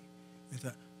gave me. I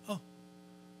thought, oh.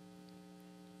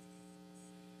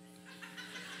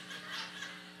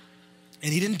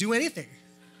 And he didn't do anything.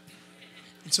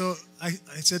 And so I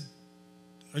said,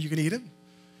 are you going to eat them?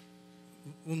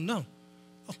 Well, no.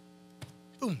 Oh,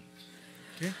 boom.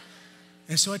 Okay.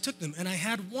 And so I took them, and I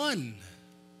had one.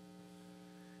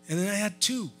 And then I had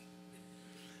two.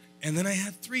 And then I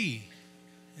had three.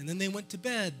 And then they went to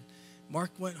bed.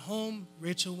 Mark went home.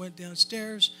 Rachel went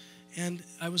downstairs. And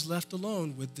I was left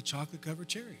alone with the chocolate-covered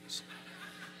cherries.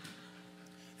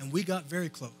 And we got very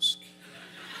close.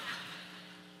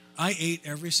 I ate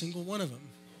every single one of them.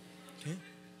 Okay?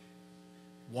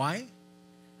 Why?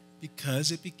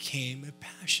 Because it became a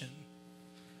passion.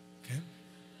 Okay?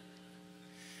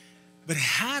 But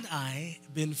had I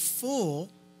been full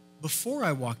before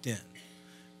I walked in,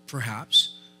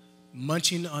 perhaps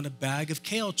munching on a bag of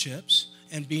kale chips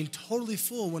and being totally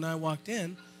full when I walked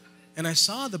in, and I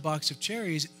saw the box of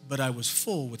cherries, but I was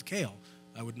full with kale,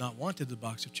 I would not wanted the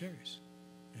box of cherries.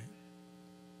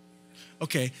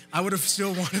 Okay, I would have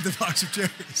still wanted the box of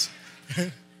cherries.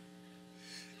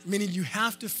 Meaning you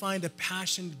have to find a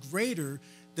passion greater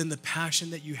than the passion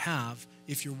that you have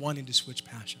if you're wanting to switch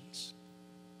passions.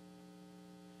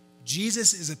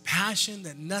 Jesus is a passion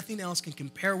that nothing else can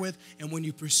compare with, and when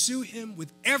you pursue him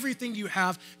with everything you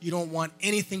have, you don't want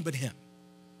anything but him.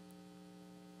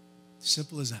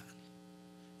 Simple as that.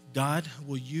 God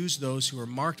will use those who are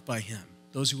marked by him,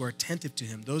 those who are attentive to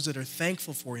him, those that are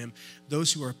thankful for him,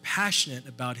 those who are passionate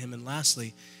about him, and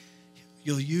lastly,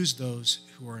 you'll use those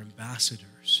who are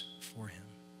ambassadors for him.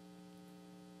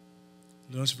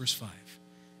 Notice verse 5.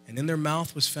 And in their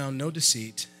mouth was found no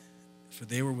deceit, for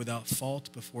they were without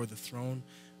fault before the throne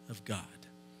of God.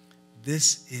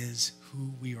 This is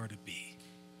who we are to be.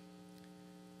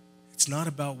 It's not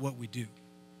about what we do.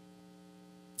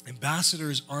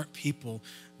 Ambassadors aren't people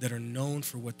that are known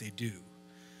for what they do.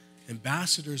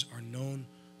 Ambassadors are known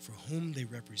for whom they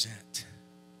represent.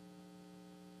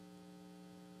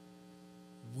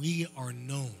 We are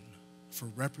known for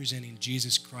representing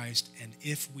Jesus Christ, and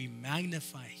if we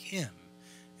magnify him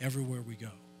everywhere we go,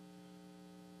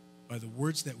 by the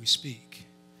words that we speak,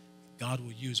 God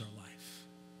will use our life.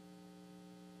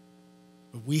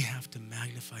 But we have to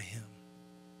magnify him.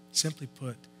 Simply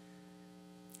put,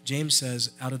 James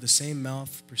says, out of the same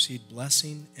mouth proceed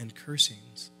blessing and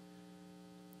cursings.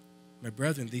 My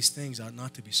brethren, these things ought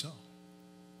not to be so.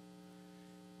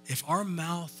 If our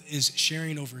mouth is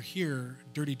sharing over here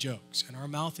dirty jokes, and our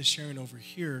mouth is sharing over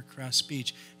here crass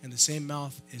speech, and the same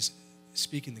mouth is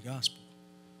speaking the gospel,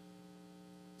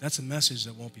 that's a message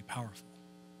that won't be powerful.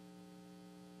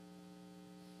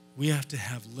 We have to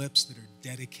have lips that are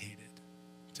dedicated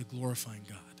to glorifying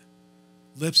God.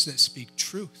 Lips that speak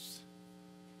truth.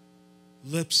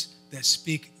 Lips that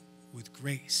speak with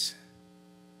grace.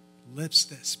 Lips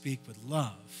that speak with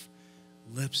love.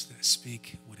 Lips that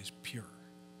speak what is pure.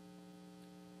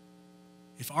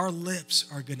 If our lips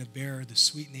are going to bear the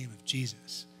sweet name of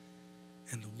Jesus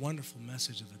and the wonderful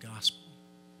message of the gospel,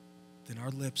 then our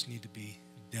lips need to be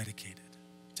dedicated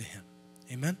to him.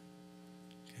 Amen?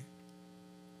 Okay.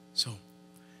 So,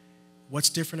 what's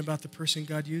different about the person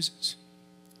God uses?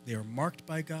 They are marked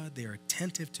by God. They are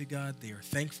attentive to God. They are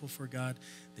thankful for God.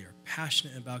 They are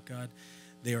passionate about God.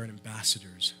 They are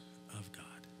ambassadors of God.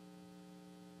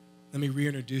 Let me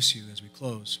reintroduce you as we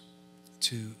close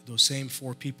to those same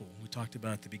 4 people we talked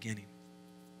about at the beginning.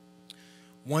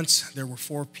 Once there were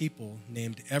 4 people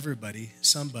named everybody,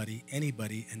 somebody,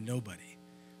 anybody, and nobody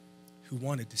who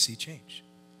wanted to see change.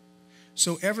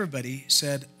 So everybody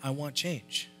said, I want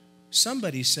change.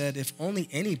 Somebody said, if only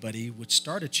anybody would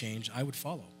start a change, I would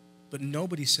follow. But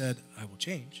nobody said, I will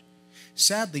change.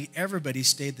 Sadly, everybody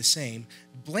stayed the same,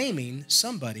 blaming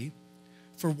somebody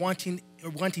for wanting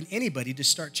anybody to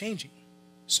start changing.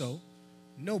 So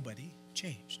nobody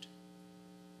changed.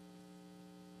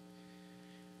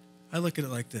 I look at it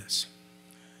like this.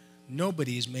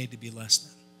 Nobody is made to be less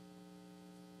than.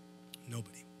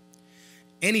 Nobody.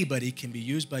 Anybody can be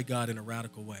used by God in a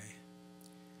radical way.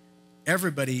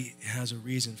 Everybody has a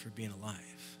reason for being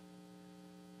alive.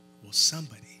 Will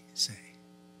somebody say,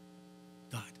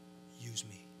 God, use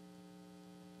me?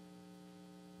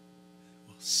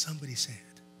 Will somebody say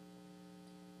it?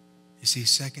 You see,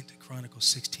 2 Chronicles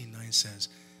 16:9 says,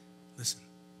 listen,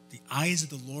 the eyes of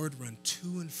the Lord run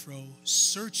to and fro,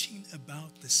 searching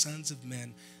about the sons of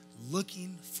men,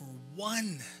 looking for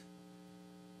one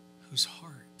whose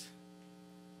heart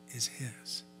is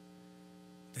his,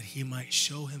 that he might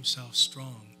show himself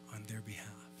strong on their behalf.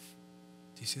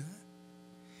 Do you see that?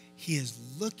 He is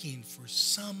looking for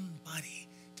somebody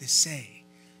to say,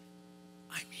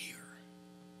 I'm here.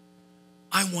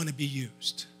 I want to be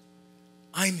used.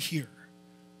 I'm here.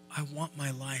 I want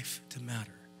my life to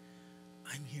matter.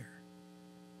 I'm here.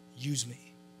 Use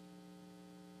me.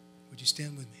 Would you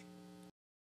stand with me?